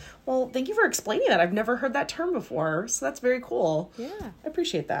 Well, Well, thank you for explaining that. I've never heard that term before, so that's very cool. Yeah. I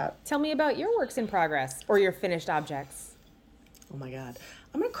appreciate that. Tell me about your works in progress or your finished objects. Oh my God.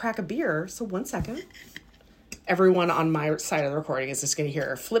 I'm going to crack a beer, so 1 second. Everyone on my side of the recording is just going to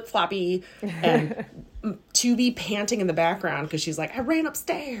hear flip-floppy and Tubi panting in the background because she's like, I ran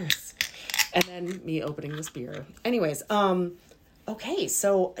upstairs. And then me opening this beer. Anyways, okay,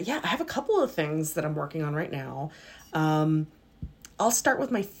 so yeah, I have a couple of things that I'm working on right now. I'll start with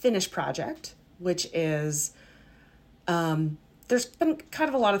my finished project, which is, there's been kind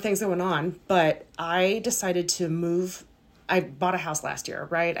of a lot of things going on, but I decided to move. I bought a house last year,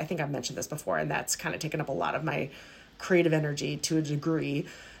 right? I think I've mentioned this before, and that's kind of taken up a lot of my creative energy to a degree,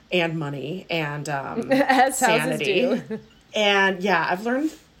 and money, and as sanity. Houses do. And yeah,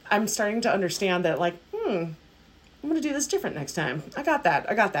 I'm starting to understand that, like, I'm going to do this different next time. I got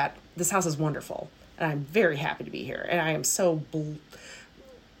that. This house is wonderful, and I'm very happy to be here, and I am so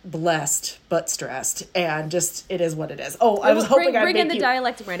blessed but stressed, and just it is what it is. Oh, I was hoping I'd bring make in the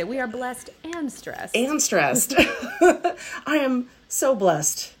dialectic, Miranda. We are blessed and stressed. I am so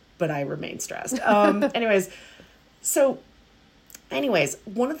blessed, but I remain stressed. Anyways,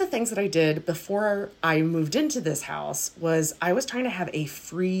 one of the things that I did before I moved into this house was I was trying to have a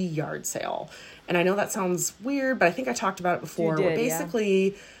free yard sale. And I know that sounds weird, but I think I talked about it before. You did, where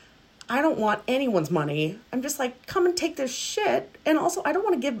basically, I don't want anyone's money. I'm just like, come and take this shit. And also, I don't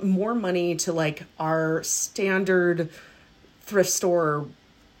want to give more money to like our standard thrift store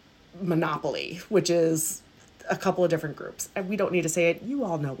monopoly, which is a couple of different groups. And we don't need to say it. You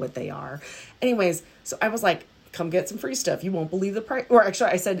all know what they are. Anyways, so I was like, come get some free stuff. You won't believe the price. Or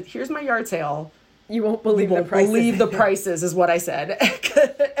actually, I said, here's my yard sale. You won't believe the prices. Believe the prices is what I said.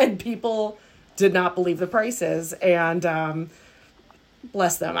 And people did not believe the prices. And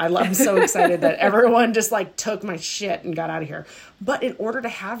bless them. I'm so excited that everyone just like took my shit and got out of here. But in order to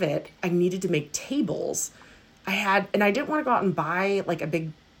have it, I needed to make tables. And I didn't want to go out and buy like a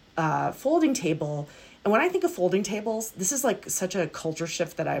big folding table. And when I think of folding tables, this is like such a culture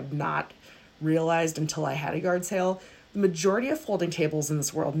shift that I've not realized until I had a yard sale. The majority of folding tables in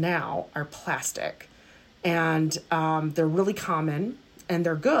this world now are plastic, and they're really common and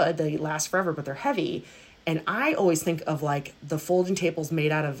they're good. They last forever, but they're heavy. And I always think of like the folding tables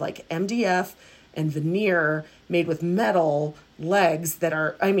made out of like MDF and veneer made with metal legs that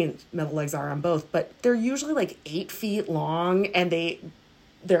are, metal legs are on both, but they're usually like 8 feet long, and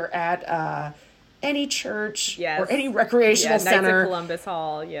they're at any church or any recreational center. Knights of Columbus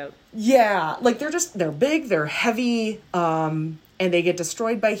Hall, yep. Yeah, like they're big, they're heavy, and they get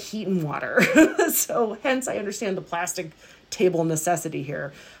destroyed by heat and water. So hence I understand the plastic table necessity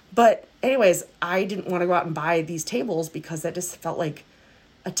here. But anyways, I didn't want to go out and buy these tables because that just felt like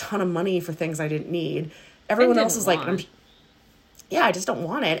a ton of money for things I didn't need. Everyone else is like, I just don't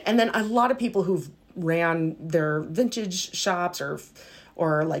want it. And then a lot of people who've ran their vintage shops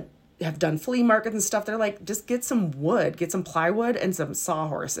or like have done flea markets and stuff, they're like, just get some wood, get some plywood and some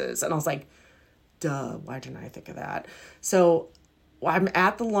sawhorses. And I was like, duh, why didn't I think of that? So I'm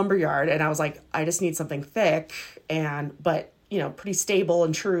at the lumberyard and I was like, I just need something thick but pretty stable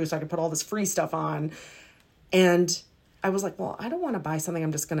and true, so I could put all this free stuff on. And I was like, well, I don't want to buy something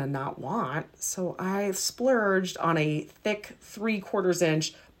I'm just going to not want. So I splurged on a thick 3/4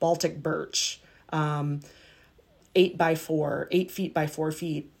 inch Baltic birch, 8 feet by 4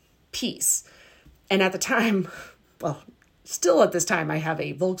 feet piece. And at the time, still at this time, I have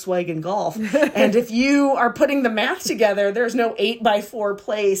a Volkswagen Golf. And if you are putting the math together, there's no 8x4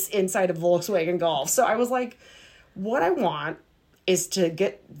 place inside a Volkswagen Golf. So I was like, what I want is to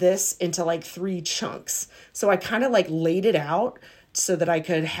get this into like 3 chunks. So I kind of like laid it out so that I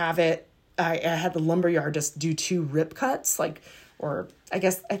could have it. I had the lumberyard just do 2 rip cuts, I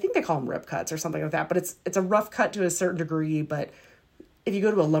think they call them rip cuts or something like that. But it's a rough cut to a certain degree. But if you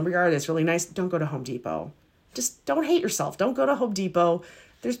go to a lumberyard that's really nice, don't go to Home Depot. Just don't hate yourself. Don't go to Home Depot.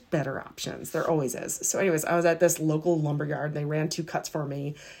 There's better options. There always is. So anyways, I was at this local lumberyard. They ran 2 cuts for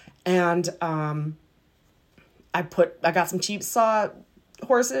me. And I got some cheap saw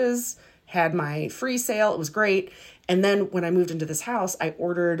horses, had my free sale. It was great. And then when I moved into this house, I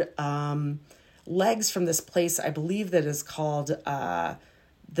ordered legs from this place. I believe that is called the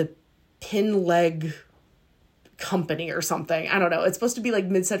Pin Leg Company or something. I don't know. It's supposed to be like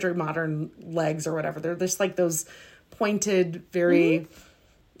mid-century modern legs or whatever. They're just like those pointed, very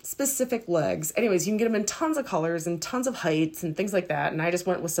specific legs. Anyways, you can get them in tons of colors and tons of heights and things like that. And I just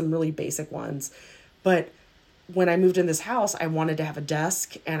went with some really basic ones. But when I moved in this house, I wanted to have a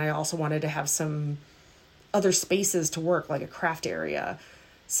desk, and I also wanted to have some other spaces to work, like a craft area.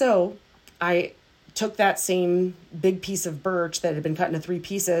 So I took that same big piece of birch that had been cut into 3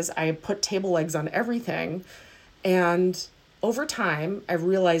 pieces. I put table legs on everything. And over time, I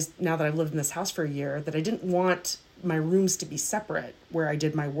realized, now that I've lived in this house for a year, that I didn't want my rooms to be separate where I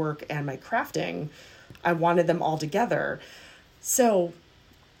did my work and my crafting. I wanted them all together. So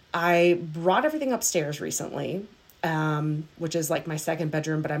I brought everything upstairs recently, which is like my second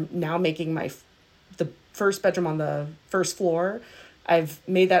bedroom, but I'm now making the first bedroom on the first floor. I've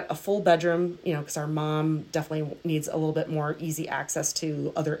made that a full bedroom, because our mom definitely needs a little bit more easy access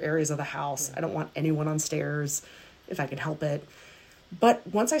to other areas of the house. I don't want anyone on stairs if I can help it. But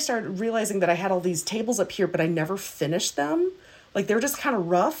once I started realizing that I had all these tables up here, but I never finished them, like they were just kind of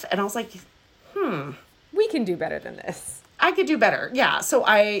rough. And I was like, we can do better than this. I could do better. Yeah. So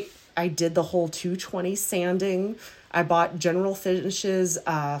I did the whole 220 sanding. I bought General Finishes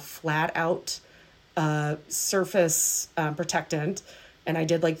flat out surface protectant, and I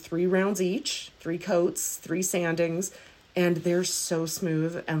did like 3 rounds each, 3 coats, 3 sandings, and they're so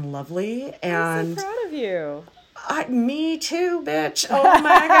smooth and lovely. And I'm so proud of you. Me too, bitch. Oh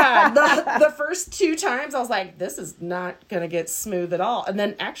my God. The first 2 times I was like, this is not going to get smooth at all. And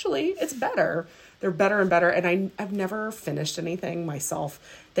then actually it's better. They're better and better. And I've never finished anything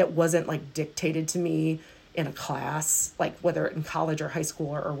myself that wasn't like dictated to me in a class, like whether in college or high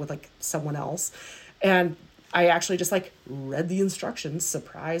school or with like someone else. And I actually just like read the instructions,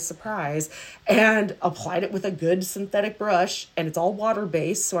 surprise, surprise, and applied it with a good synthetic brush. And it's all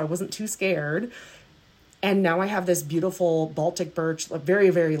water-based, so I wasn't too scared. And now I have this beautiful Baltic birch, like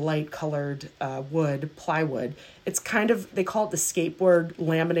very, very light colored plywood. It's kind of, they call it the skateboard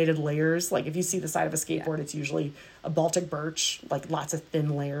laminated layers. Like if you see the side of a skateboard, it's usually a Baltic birch, like lots of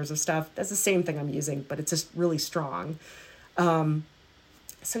thin layers of stuff. That's the same thing I'm using, but it's just really strong.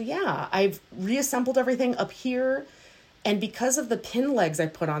 So yeah, I've reassembled everything up here. And because of the pin legs I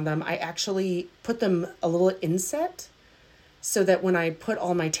put on them, I actually put them a little inset, so that when I put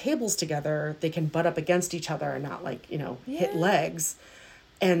all my tables together, they can butt up against each other and not like, hit legs.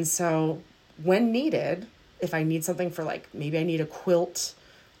 And so when needed, if I need something for like, maybe I need a quilt,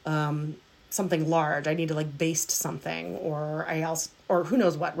 something large, I need to like baste something, or who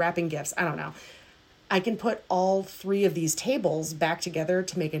knows what, wrapping gifts, I don't know. I can put all 3 of these tables back together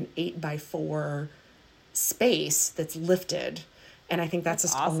to make an 8x4 space that's lifted. And I think that's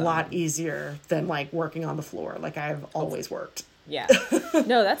just awesome. A lot easier than like working on the floor like I've always worked. Yeah.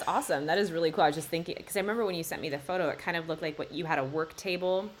 No, that's awesome. That is really cool. I was just thinking, because I remember when you sent me the photo, it kind of looked like what you had, a work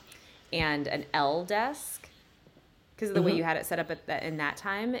table and an L desk, because of the way you had it set up in that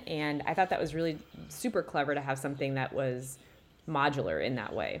time. And I thought that was really super clever to have something that was modular in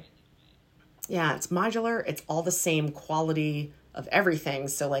that way. Yeah, it's modular. It's all the same quality of everything.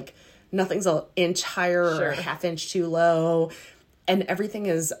 So like nothing's an inch higher or a half inch too low. And everything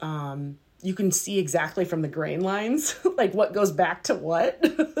is, you can see exactly from the grain lines, like what goes back to what.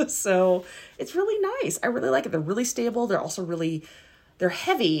 So it's really nice. I really like it. They're really stable. They're also they're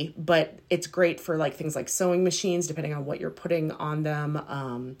heavy, but it's great for like things like sewing machines, depending on what you're putting on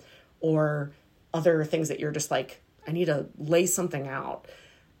them, or other things that you're just like, I need to lay something out.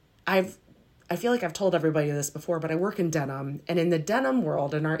 I feel like I've told everybody this before, but I work in denim, and in the denim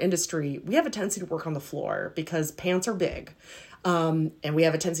world, in our industry, we have a tendency to work on the floor because pants are big. And we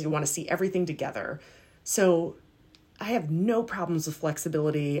have a tendency to want to see everything together. So I have no problems with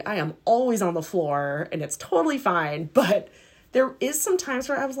flexibility. I am always on the floor and it's totally fine. But there is some times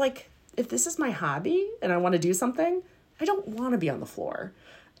where I was like, if this is my hobby and I want to do something, I don't want to be on the floor.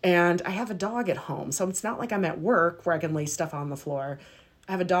 And I have a dog at home. So it's not like I'm at work where I can lay stuff on the floor.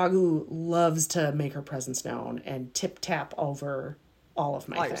 I have a dog who loves to make her presence known and tip tap over all of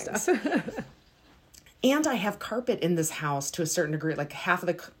my things. And I have carpet in this house to a certain degree, like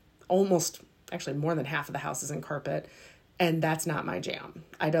almost more than half of the house is in carpet. And that's not my jam.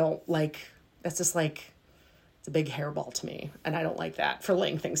 I don't like, that's just like, it's a big hairball to me. And I don't like that for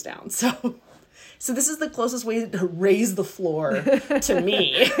laying things down. So this is the closest way to raise the floor to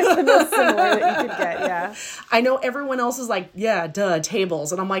me. It's the most similar that you could get, yeah. I know everyone else is like, yeah, duh,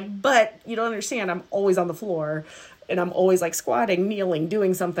 tables. And I'm like, but you don't understand. I'm always on the floor. And I'm always like squatting, kneeling,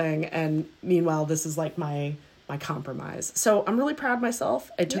 doing something. And meanwhile, this is like my compromise. So I'm really proud of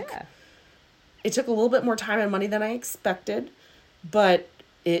myself. It took a little bit more time and money than I expected, but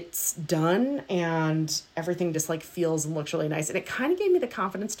it's done and everything just like feels and looks really nice. And it kind of gave me the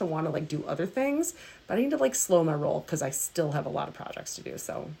confidence to want to like do other things, but I need to like slow my roll because I still have a lot of projects to do.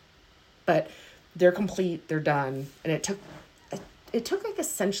 So, but they're complete, they're done. And it took like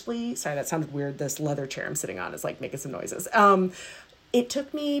essentially, sorry, that sounded weird. This leather chair I'm sitting on is like making some noises. It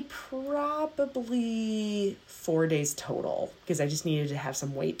took me probably 4 days total because I just needed to have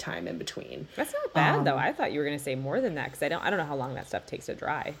some wait time in between. That's not bad though. I thought you were going to say more than that because I don't know how long that stuff takes to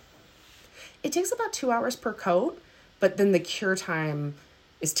dry. It takes about 2 hours per coat, but then the cure time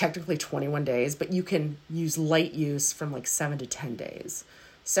is technically 21 days, but you can use light use from like 7 to 10 days.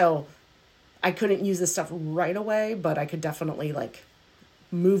 So I couldn't use this stuff right away, but I could definitely like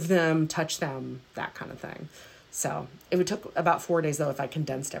move them, touch them, that kind of thing. So it would took about 4 days though if I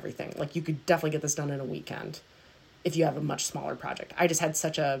condensed everything. Like you could definitely get this done in a weekend if you have a much smaller project. I just had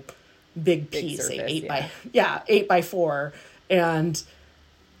such a big piece, surface, 8 by 4, and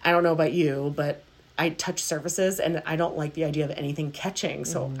I don't know about you, but I touch surfaces and I don't like the idea of anything catching.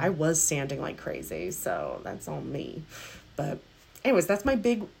 So I was sanding like crazy. So that's on me. But anyways, that's my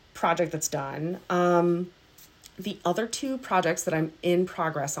big project that's done. The other 2 projects that I'm in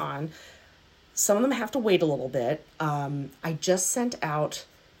progress on, some of them have to wait a little bit. I just sent out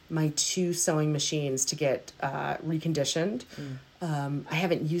my 2 sewing machines to get reconditioned. I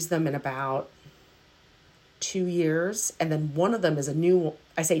haven't used them in about 2 years. And then one of them is a new,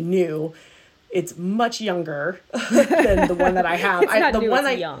 I say new, it's much younger than the one that I have.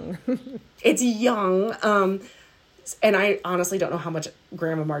 It's young. It's young. And I honestly don't know how much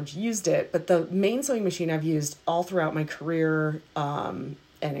Grandma Marge used it, but the main sewing machine I've used all throughout my career, and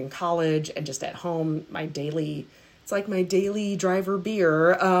in college and just at home, it's like my daily driver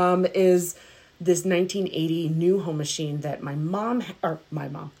beer, is this 1980 New Home machine that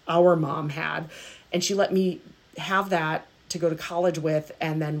our mom had. And she let me have that to go to college with.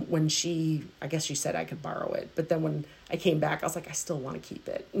 And then when I guess she said I could borrow it. But then when I came back, I was like, I still want to keep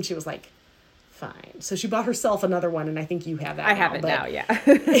it. And she was like, fine. So she bought herself another one, and I think you have that. I have it now, yeah.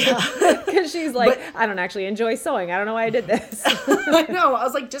 Because she's like, I don't actually enjoy sewing. I don't know why I did this. I know. I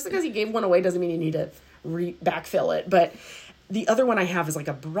was like, just because you gave one away doesn't mean you need to backfill it. But the other one I have is like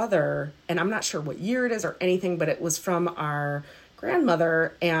a brother, and I'm not sure what year it is or anything, but it was from our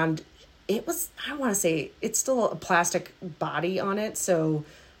grandmother, and it was, I want to say, it's still a plastic body on it, so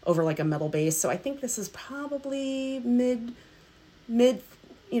over like a metal base. So I think this is probably mid,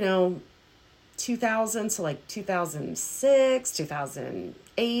 2000, so like 2006,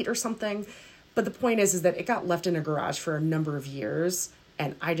 2008 or something. But the point is that it got left in a garage for a number of years,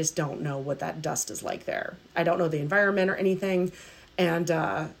 and I just don't know what that dust is like there. I don't know the environment or anything. And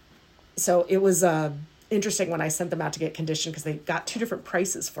so it was interesting when I sent them out to get conditioned, because they got 2 different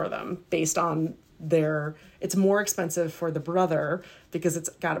prices for them based on it's more expensive for the brother because it's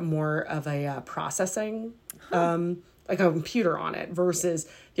got more of a processing, like a computer on it, versus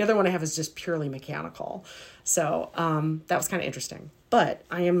the other one I have is just purely mechanical. So that was kind of interesting. But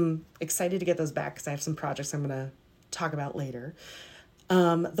I am excited to get those back because I have some projects I'm going to talk about later.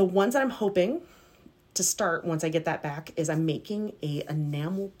 The ones that I'm hoping to start once I get that back is I'm making a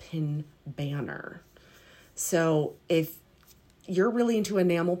enamel pin banner. So if you're really into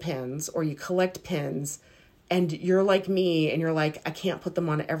enamel pins or you collect pins and you're like me and you're like, I can't put them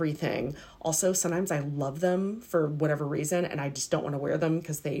on everything. Also, sometimes I love them for whatever reason and I just don't want to wear them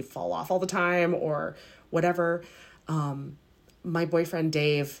because they fall off all the time or whatever. My boyfriend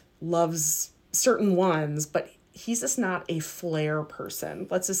Dave loves certain ones, but he's just not a flare person.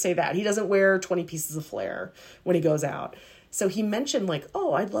 Let's just say that. He doesn't wear 20 pieces of flare when he goes out. So he mentioned like,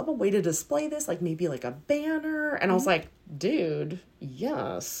 oh, I'd love a way to display this, like maybe like a banner. And I was like, dude,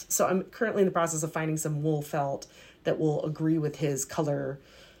 yes. So I'm currently in the process of finding some wool felt that will agree with his color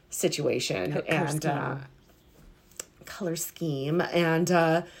situation color scheme. And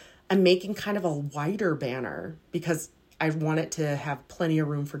I'm making kind of a wider banner because I want it to have plenty of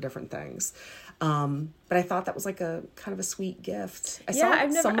room for different things. But I thought that was like a kind of a sweet gift.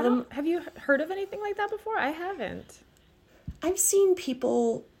 Have you heard of anything like that before? I haven't. I've seen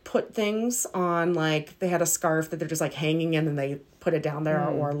people put things on, like they had a scarf that they're just like hanging in and they put it down there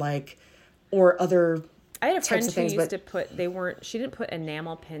or other I had a friend who things, used to put, she didn't put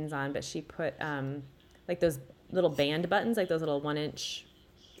enamel pins on, but she put like those little band buttons, like those little 1-inch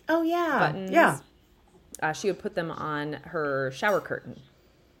buttons. Yeah. She would put them on her shower curtain.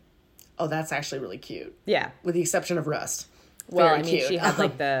 Oh, that's actually really cute. Yeah. With the exception of rust. Well, Very I mean, cute. she had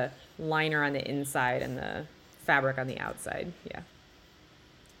like the liner on the inside and the fabric on the outside. Yeah.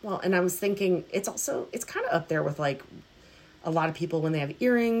 Well, and I was thinking it's kind of up there with like a lot of people when they have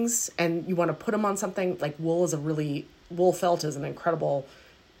earrings and you want to put them on something. Like wool felt is an incredible,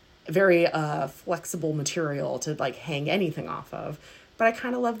 very flexible material to like hang anything off of. But I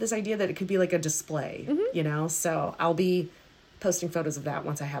kind of love this idea that it could be like a display, So I'll be posting photos of that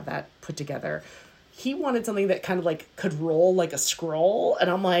once I have that put together. He wanted something that kind of like could roll like a scroll.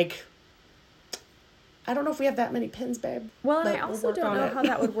 And I'm like, I don't know if we have that many pins, babe. Well, and I also don't know how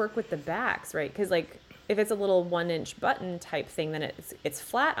that would work with the backs, right? Because like if it's a little 1-inch button type thing, then it's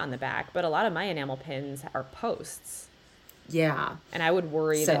flat on the back. But a lot of my enamel pins are posts. Yeah. And I would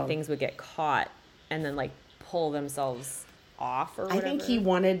worry that things would get caught and then like pull themselves off or whatever. I think he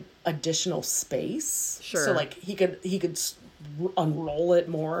wanted additional space. Sure. So like he could unroll it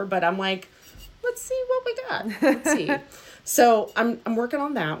more, but I'm like, let's see what we got. Let's see. So I'm working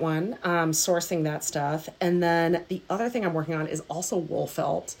on that one, sourcing that stuff. And then the other thing I'm working on is also wool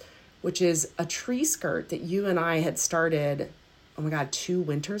felt, which is a tree skirt that you and I had started, oh my God, 2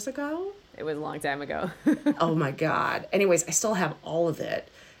 winters ago? It was a long time ago. Oh my God. Anyways, I still have all of it.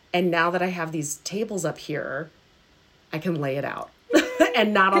 And now that I have these tables up here, I can lay it out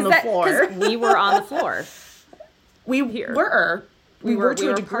and not on the floor. We were on the floor. We were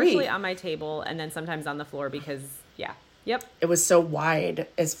to a degree. Partially on my table and then sometimes on the floor because, yeah. Yep. It was so wide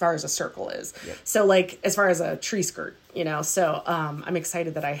as far as a circle is. Yep. So like as far as a tree skirt, you know, so I'm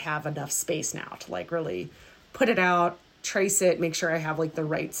excited that I have enough space now to like really put it out, trace it, make sure I have like the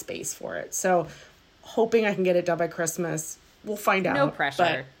right space for it. So hoping I can get it done by Christmas. We'll find out. No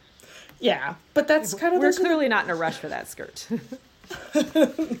pressure. But that's kind of... We're clearly not in a rush for that skirt.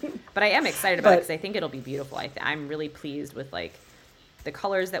 But I am excited about it because I think it'll be beautiful. I'm really pleased with like the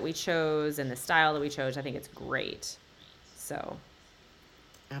colors that we chose and the style that we chose. I think it's great. So.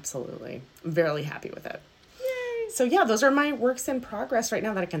 Absolutely. I'm very happy with it. Yay. So yeah, those are my works in progress right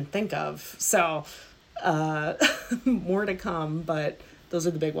now that I can think of. So more to come, but those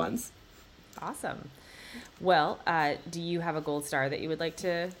are the big ones. Awesome. Well, do you have a gold star that you would like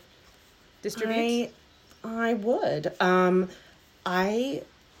to distribute? I would. I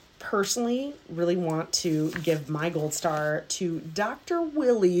personally really want to give my gold star to Dr.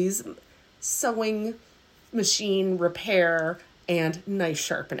 Willie's sewing machine repair and knife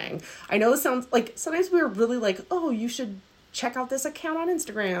sharpening. I know it sounds like sometimes we're really like, oh, you should check out this account on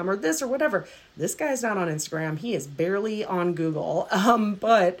Instagram or this or whatever. This guy's not on Instagram. He is barely on Google.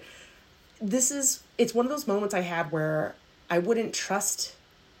 But it's one of those moments I had where I wouldn't trust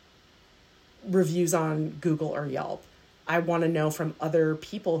reviews on Google or Yelp. I want to know from other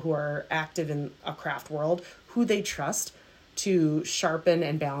people who are active in a craft world who they trust to sharpen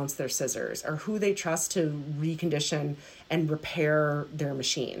and balance their scissors or who they trust to recondition and repair their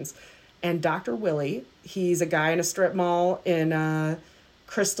machines. And Dr. Willie, he's a guy in a strip mall in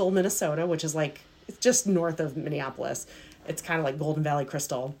Crystal, Minnesota, which is like, it's just north of Minneapolis. It's kind of like Golden Valley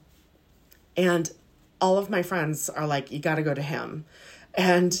Crystal. And all of my friends are like, you got to go to him.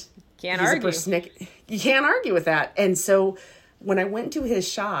 And you can't argue with that. And so when I went to his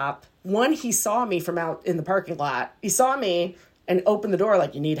shop, he saw me from out in the parking lot. He saw me and opened the door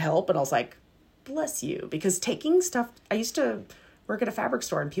like, you need help? And I was like, bless you. Because taking stuff, I used to work at a fabric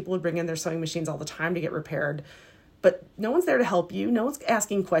store and people would bring in their sewing machines all the time to get repaired. But no one's there to help you. No one's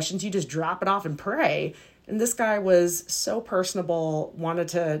asking questions. You just drop it off and pray. And this guy was so personable, wanted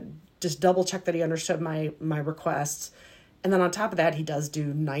to just double check that he understood my requests. And then on top of that, he does do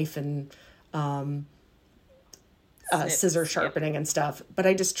knife and scissor sharpening and stuff. But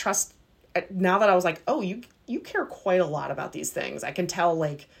I just trust, now that I was like, oh, you care quite a lot about these things. I can tell,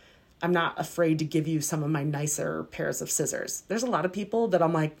 like, I'm not afraid to give you some of my nicer pairs of scissors. There's a lot of people that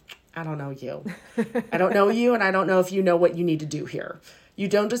I'm like, I don't know you. I don't know you, and I don't know if you know what you need to do here. You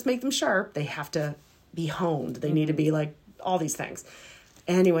don't just make them sharp. They have to be honed. They need to be like all these things.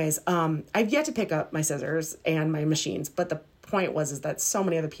 Anyways, I've yet to pick up my scissors and my machines, but the point is that so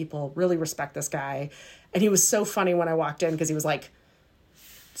many other people really respect this guy. And he was so funny when I walked in because he was like,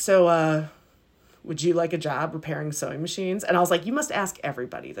 so, would you like a job repairing sewing machines? And I was like, you must ask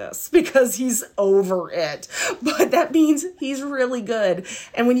everybody this because he's over it. But that means he's really good.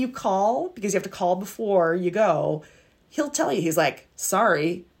 And when you call, because you have to call before you go, he'll tell you, he's like,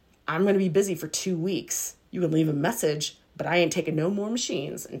 sorry, I'm going to be busy for 2 weeks. You can leave a message, but I ain't taking no more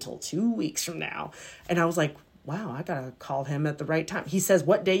machines until 2 weeks from now. And I was like, wow, I got to call him at the right time. He says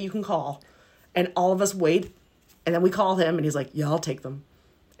what day you can call. And all of us wait. And then we call him and he's like, yeah, I'll take them.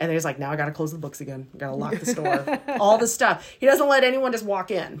 And then he's like, now I got to close the books again. I got to lock the store. All this stuff. He doesn't let anyone just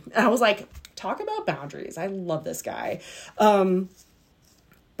walk in. And I was like, talk about boundaries. I love this guy.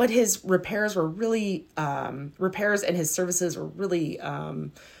 But his repairs were really, repairs and his services were really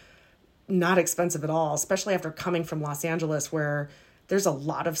not expensive at all, especially after coming from Los Angeles where there's a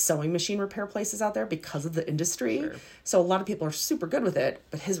lot of sewing machine repair places out there because of the industry. Sure. So a lot of people are super good with it,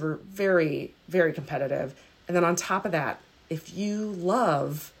 but his were very, very competitive. And then on top of that, if you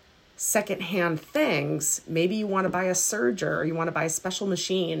love secondhand things, maybe you want to buy a serger or you want to buy a special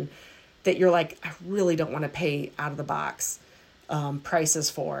machine that you're like, I really don't want to pay out of the box prices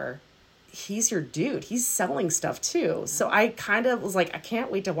for. he's your dude. He's selling stuff too. So I kind of was like, I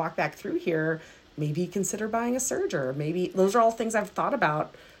can't wait to walk back through here. Maybe consider buying a serger. Maybe those are all things I've thought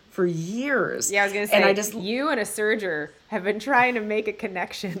about for years. Yeah, I was going to say, and I just, you and a serger have been trying to make a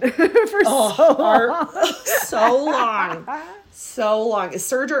connection for so long. So long. A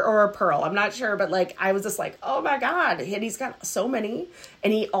serger or a pearl. I'm not sure, but like, I was just like, oh my God. And he's got so many.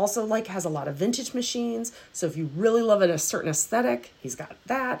 And he also like has a lot of vintage machines. So if you really love a certain aesthetic, he's got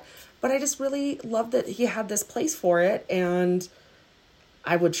that. But I just really love that he had this place for it. And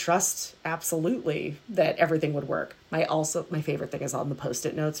I would trust absolutely that everything would work. My favorite thing is on the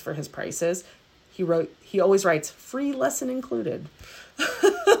Post-it notes for his prices. He always writes free lesson included.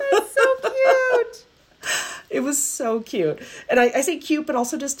 That's so cute. It was so cute. And I say cute, but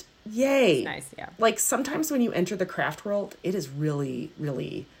also just yay. It's nice, yeah. Like sometimes when you enter the craft world, it is really,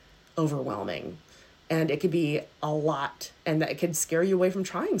 really overwhelming. And it could be a lot, and that could scare you away from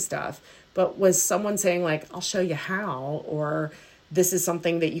trying stuff. But was someone saying like, I'll show you how, or this is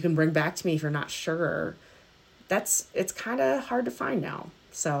something that you can bring back to me if you're not sure, it's kind of hard to find now.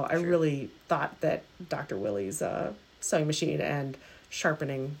 So I really thought that Dr. Willie's sewing machine and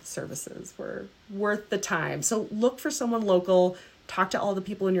sharpening services were worth the time. So look for someone local, talk to all the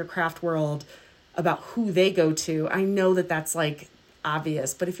people in your craft world about who they go to. I know that that's like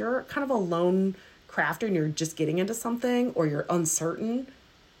obvious, but if you're kind of a lone crafter and you're just getting into something or you're uncertain,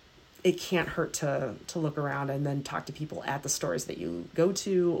 it can't hurt to look around and then talk to people at the stores that you go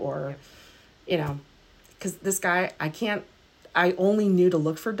to, or, you know, because this guy, I only knew to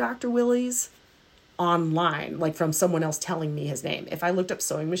look for Dr. Willie's online, like from someone else telling me his name. If I looked up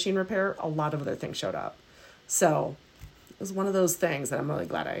sewing machine repair, a lot of other things showed up. So it was one of those things that I'm really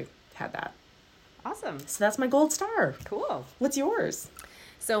glad I had that. Awesome. So that's my gold star. Cool. What's yours?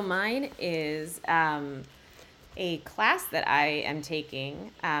 So mine is a class that I am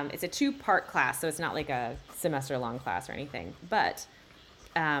taking. It's a 2-part class, so it's not like a semester-long class or anything. But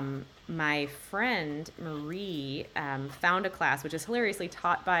my friend Marie found a class, which is hilariously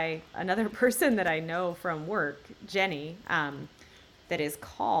taught by another person that I know from work, Jenny, that is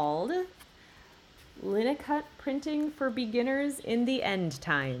called Linocut Printing for Beginners in the End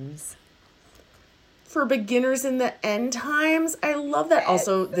Times. For beginners in the end times? I love that.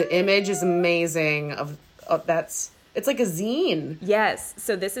 Also, the image is amazing. It's like a zine. Yes.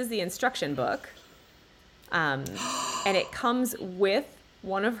 So this is the instruction book. And it comes with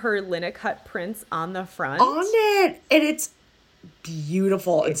one of her Linocut prints on the front. On it. And it's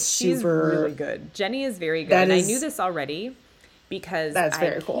beautiful. It's super. She's really good. Jenny is very good. I knew this already because I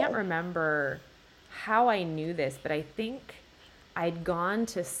can't remember how I knew this, but I think I'd gone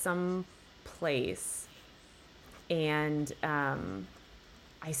to some place and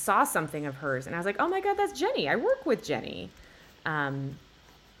I saw something of hers and I was like, oh my God, that's Jenny. I work with Jenny. And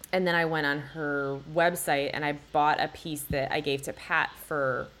then I went on her website and I bought a piece that I gave to Pat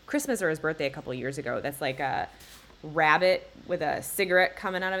for Christmas or his birthday a couple of years ago. That's like a rabbit with a cigarette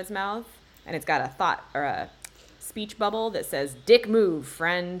coming out of its mouth. And it's got a thought or a speech bubble that says, "Dick move,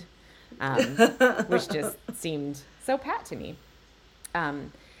 friend," which just seemed so Pat to me.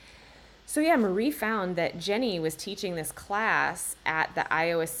 So yeah, Marie found that Jenny was teaching this class at the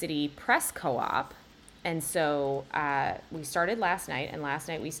Iowa City Press Co-op. And so we started last night, and last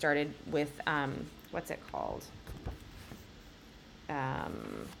night we started with, what's it called?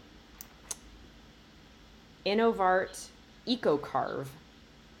 Innovart EcoCarve.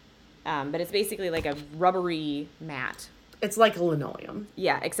 But it's basically like a rubbery mat. It's like a linoleum.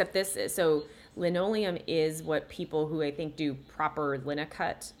 Yeah, except so linoleum is what people who I think do proper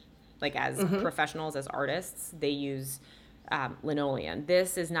linocut, like as professionals, as artists, they use linoleum.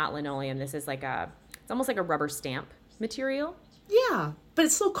 This is not linoleum. This is like it's almost like a rubber stamp material. Yeah, but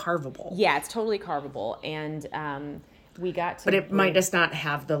it's still carvable. Yeah, it's totally carvable. And we got to... But it might just not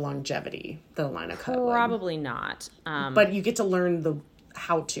have the longevity, the Linocut would. Probably not. But you get to learn the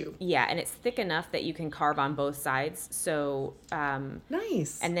how to. Yeah, and it's thick enough that you can carve on both sides. So...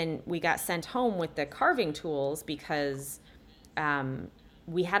 nice. And then we got sent home with the carving tools because...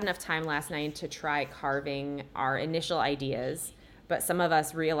 we had enough time last night to try carving our initial ideas, but some of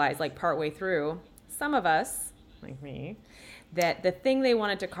us realized, like partway through, some of us, like me, that the thing they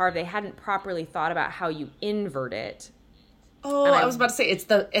wanted to carve, they hadn't properly thought about how you invert it. Oh, I was about to say it's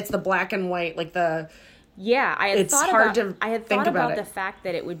the black and white, like the. Yeah, I had thought about the fact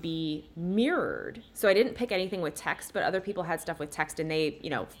that it would be mirrored. So I didn't pick anything with text, but other people had stuff with text, and they,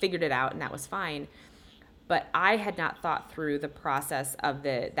 figured it out, and that was fine. But I had not thought through the process of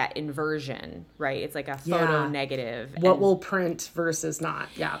that inversion, right? It's like a photo negative. What will print versus not.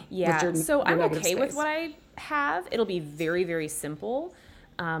 Yeah. Yeah. So I'm okay with what I have. It'll be very, very simple.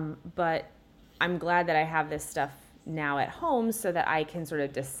 But I'm glad that I have this stuff now at home so that I can sort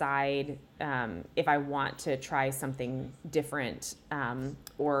of decide if I want to try something different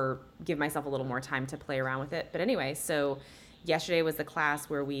or give myself a little more time to play around with it. But anyway, so yesterday was the class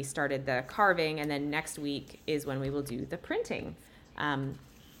where we started the carving, and then next week is when we will do the printing. And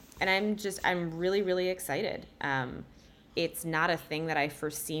I'm really, really excited. It's not a thing that I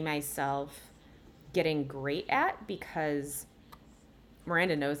foresee myself getting great at because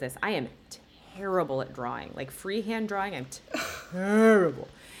Miranda knows this. I am terrible at drawing. Like freehand drawing, I'm terrible.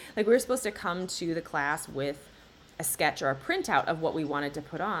 Like we were supposed to come to the class with a sketch or a printout of what we wanted to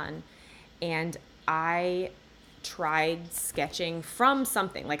put on. And I tried sketching from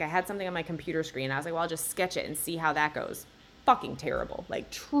something. Like I had something on my computer screen. I was like, well, I'll just sketch it and see how that goes. Fucking terrible.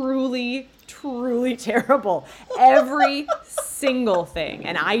 Like truly, truly terrible. Every single thing.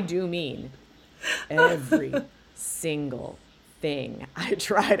 And I do mean every single thing I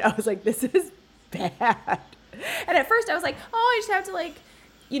tried. I was like, this is bad. And at first I was like, oh, I just have to like,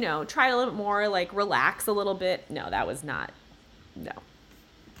 you know, try a little bit more, like relax a little bit. No, that was not, no.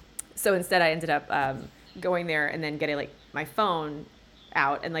 So instead I ended up going there and then getting like my phone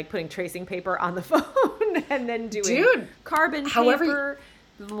out and like putting tracing paper on the phone and then doing carbon paper.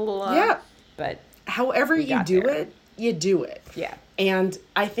 Yeah. But however you do it, you do it. Yeah. And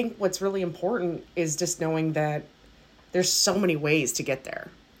I think what's really important is just knowing that there's so many ways to get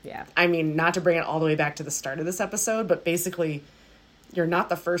there. Yeah. I mean, not to bring it all the way back to the start of this episode, but basically you're not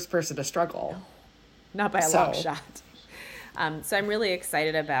the first person to struggle. No, not by a long shot. So I'm really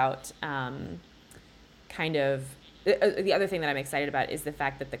excited about kind of the other thing that I'm excited about is the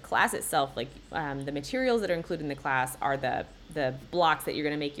fact that the class itself, like the materials that are included in the class are the blocks that you're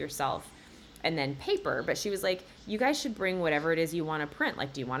going to make yourself and then paper. But she was like, you guys should bring whatever it is you want to print.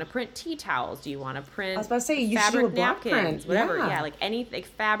 Like, do you want to print tea towels? Do you want to print I was about to say, you fabric should do a block napkins? print. Whatever. Yeah. Yeah, like any like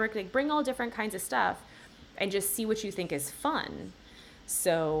fabric, like bring all different kinds of stuff and just see what you think is fun.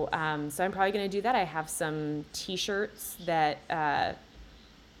 So, so I'm probably going to do that. I have some t-shirts that,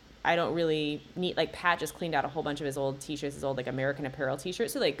 I don't really need, like Pat just cleaned out a whole bunch of his old t-shirts, his old like American Apparel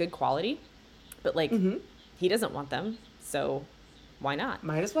t-shirts. So like good quality, but like he doesn't want them. So why not?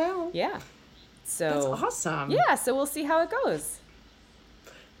 Might as well. Yeah. So that's awesome. Yeah. So we'll see how it goes.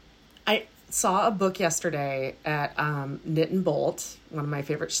 I saw a book yesterday at Knit and Bolt, one of my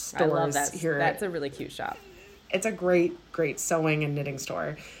favorite stores. I love that. Here. That's a really cute shop. It's a great, great sewing and knitting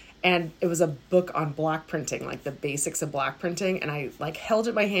store. And it was a book on block printing, like the basics of block printing. And I like held it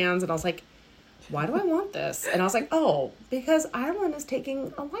in my hands and I was like, why do I want this? And I was like, oh, because Island is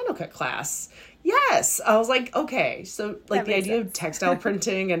taking a lino cut class. Yes. I was like, okay. So like the idea of textile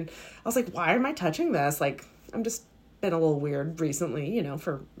printing, and I was like, why am I touching this? Like, I'm just been a little weird recently, you know,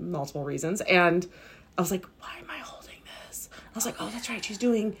 for multiple reasons. And I was like, why am I holding this? I was like, oh, that's right. She's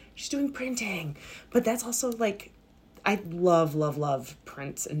doing printing. But that's also like, I love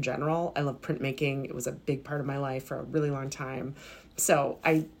prints in general. I love printmaking. It was a big part of my life for a really long time. So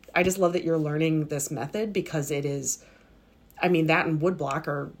I just love that you're learning this method because it is, I mean, that and woodblock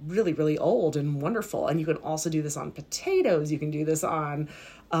are really, really old and wonderful. And you can also do this on potatoes. You can do this on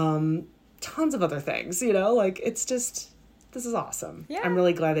tons of other things, you know, like it's just, this is awesome. Yeah. I'm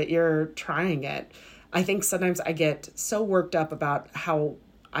really glad that you're trying it. I think sometimes I get so worked up about how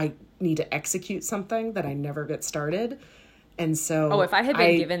I need to execute something that I never get started. And so if I had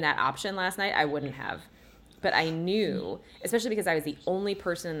been given that option last night, I wouldn't have. But I knew, especially because I was the only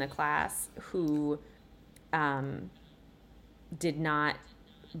person in the class who did not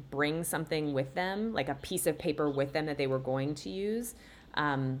bring something with them, like a piece of paper with them that they were going to use.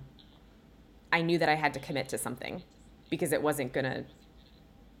 I knew that I had to commit to something because it wasn't gonna,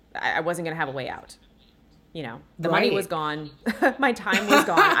 I wasn't gonna have a way out. You know, the money was gone. My time was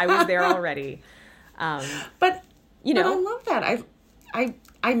gone. I was there already. But you know, I love that.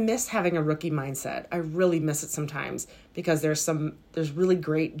 I miss having a rookie mindset. I really miss it sometimes because there's really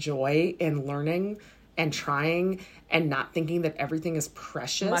great joy in learning and trying and not thinking that everything is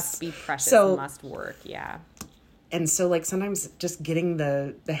precious. Must be precious. So, must work. Yeah. And so like sometimes just getting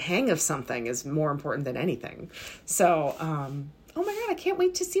the hang of something is more important than anything. So, oh my God, I can't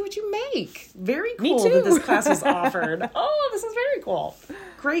wait to see what you make. Very cool that this class was offered. Oh, this is very cool.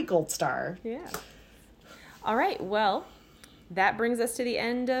 Great gold star. Yeah. All right. Well, that brings us to the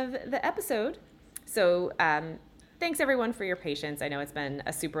end of the episode. So thanks everyone for your patience. I know it's been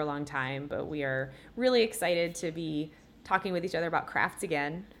a super long time, but we are really excited to be talking with each other about crafts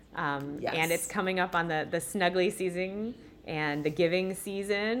again. Yes. And it's coming up on the snuggly season and the giving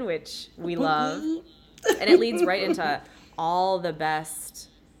season, which we love. And it leads right into all the best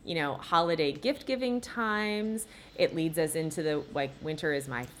holiday gift giving times. It leads us into the, like, winter is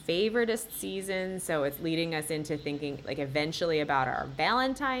my favoriteest season. So it's leading us into thinking, like, eventually about our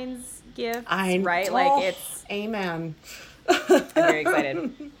Valentine's gifts, right? Like, it's... Amen. I'm very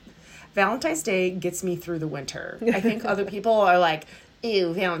excited. Valentine's Day gets me through the winter. I think other people are like,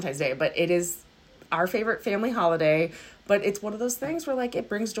 ew, Valentine's Day, but it is our favorite family holiday. But it's one of those things where, like, it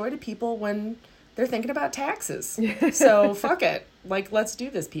brings joy to people when they're thinking about taxes. So fuck it. Like, let's do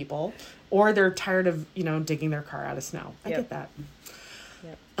this, people. Or they're tired of, digging their car out of snow. I get that.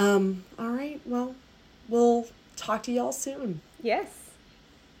 Yep. All right. Well, we'll talk to y'all soon. Yes.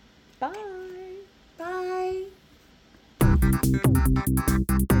 Bye. Bye.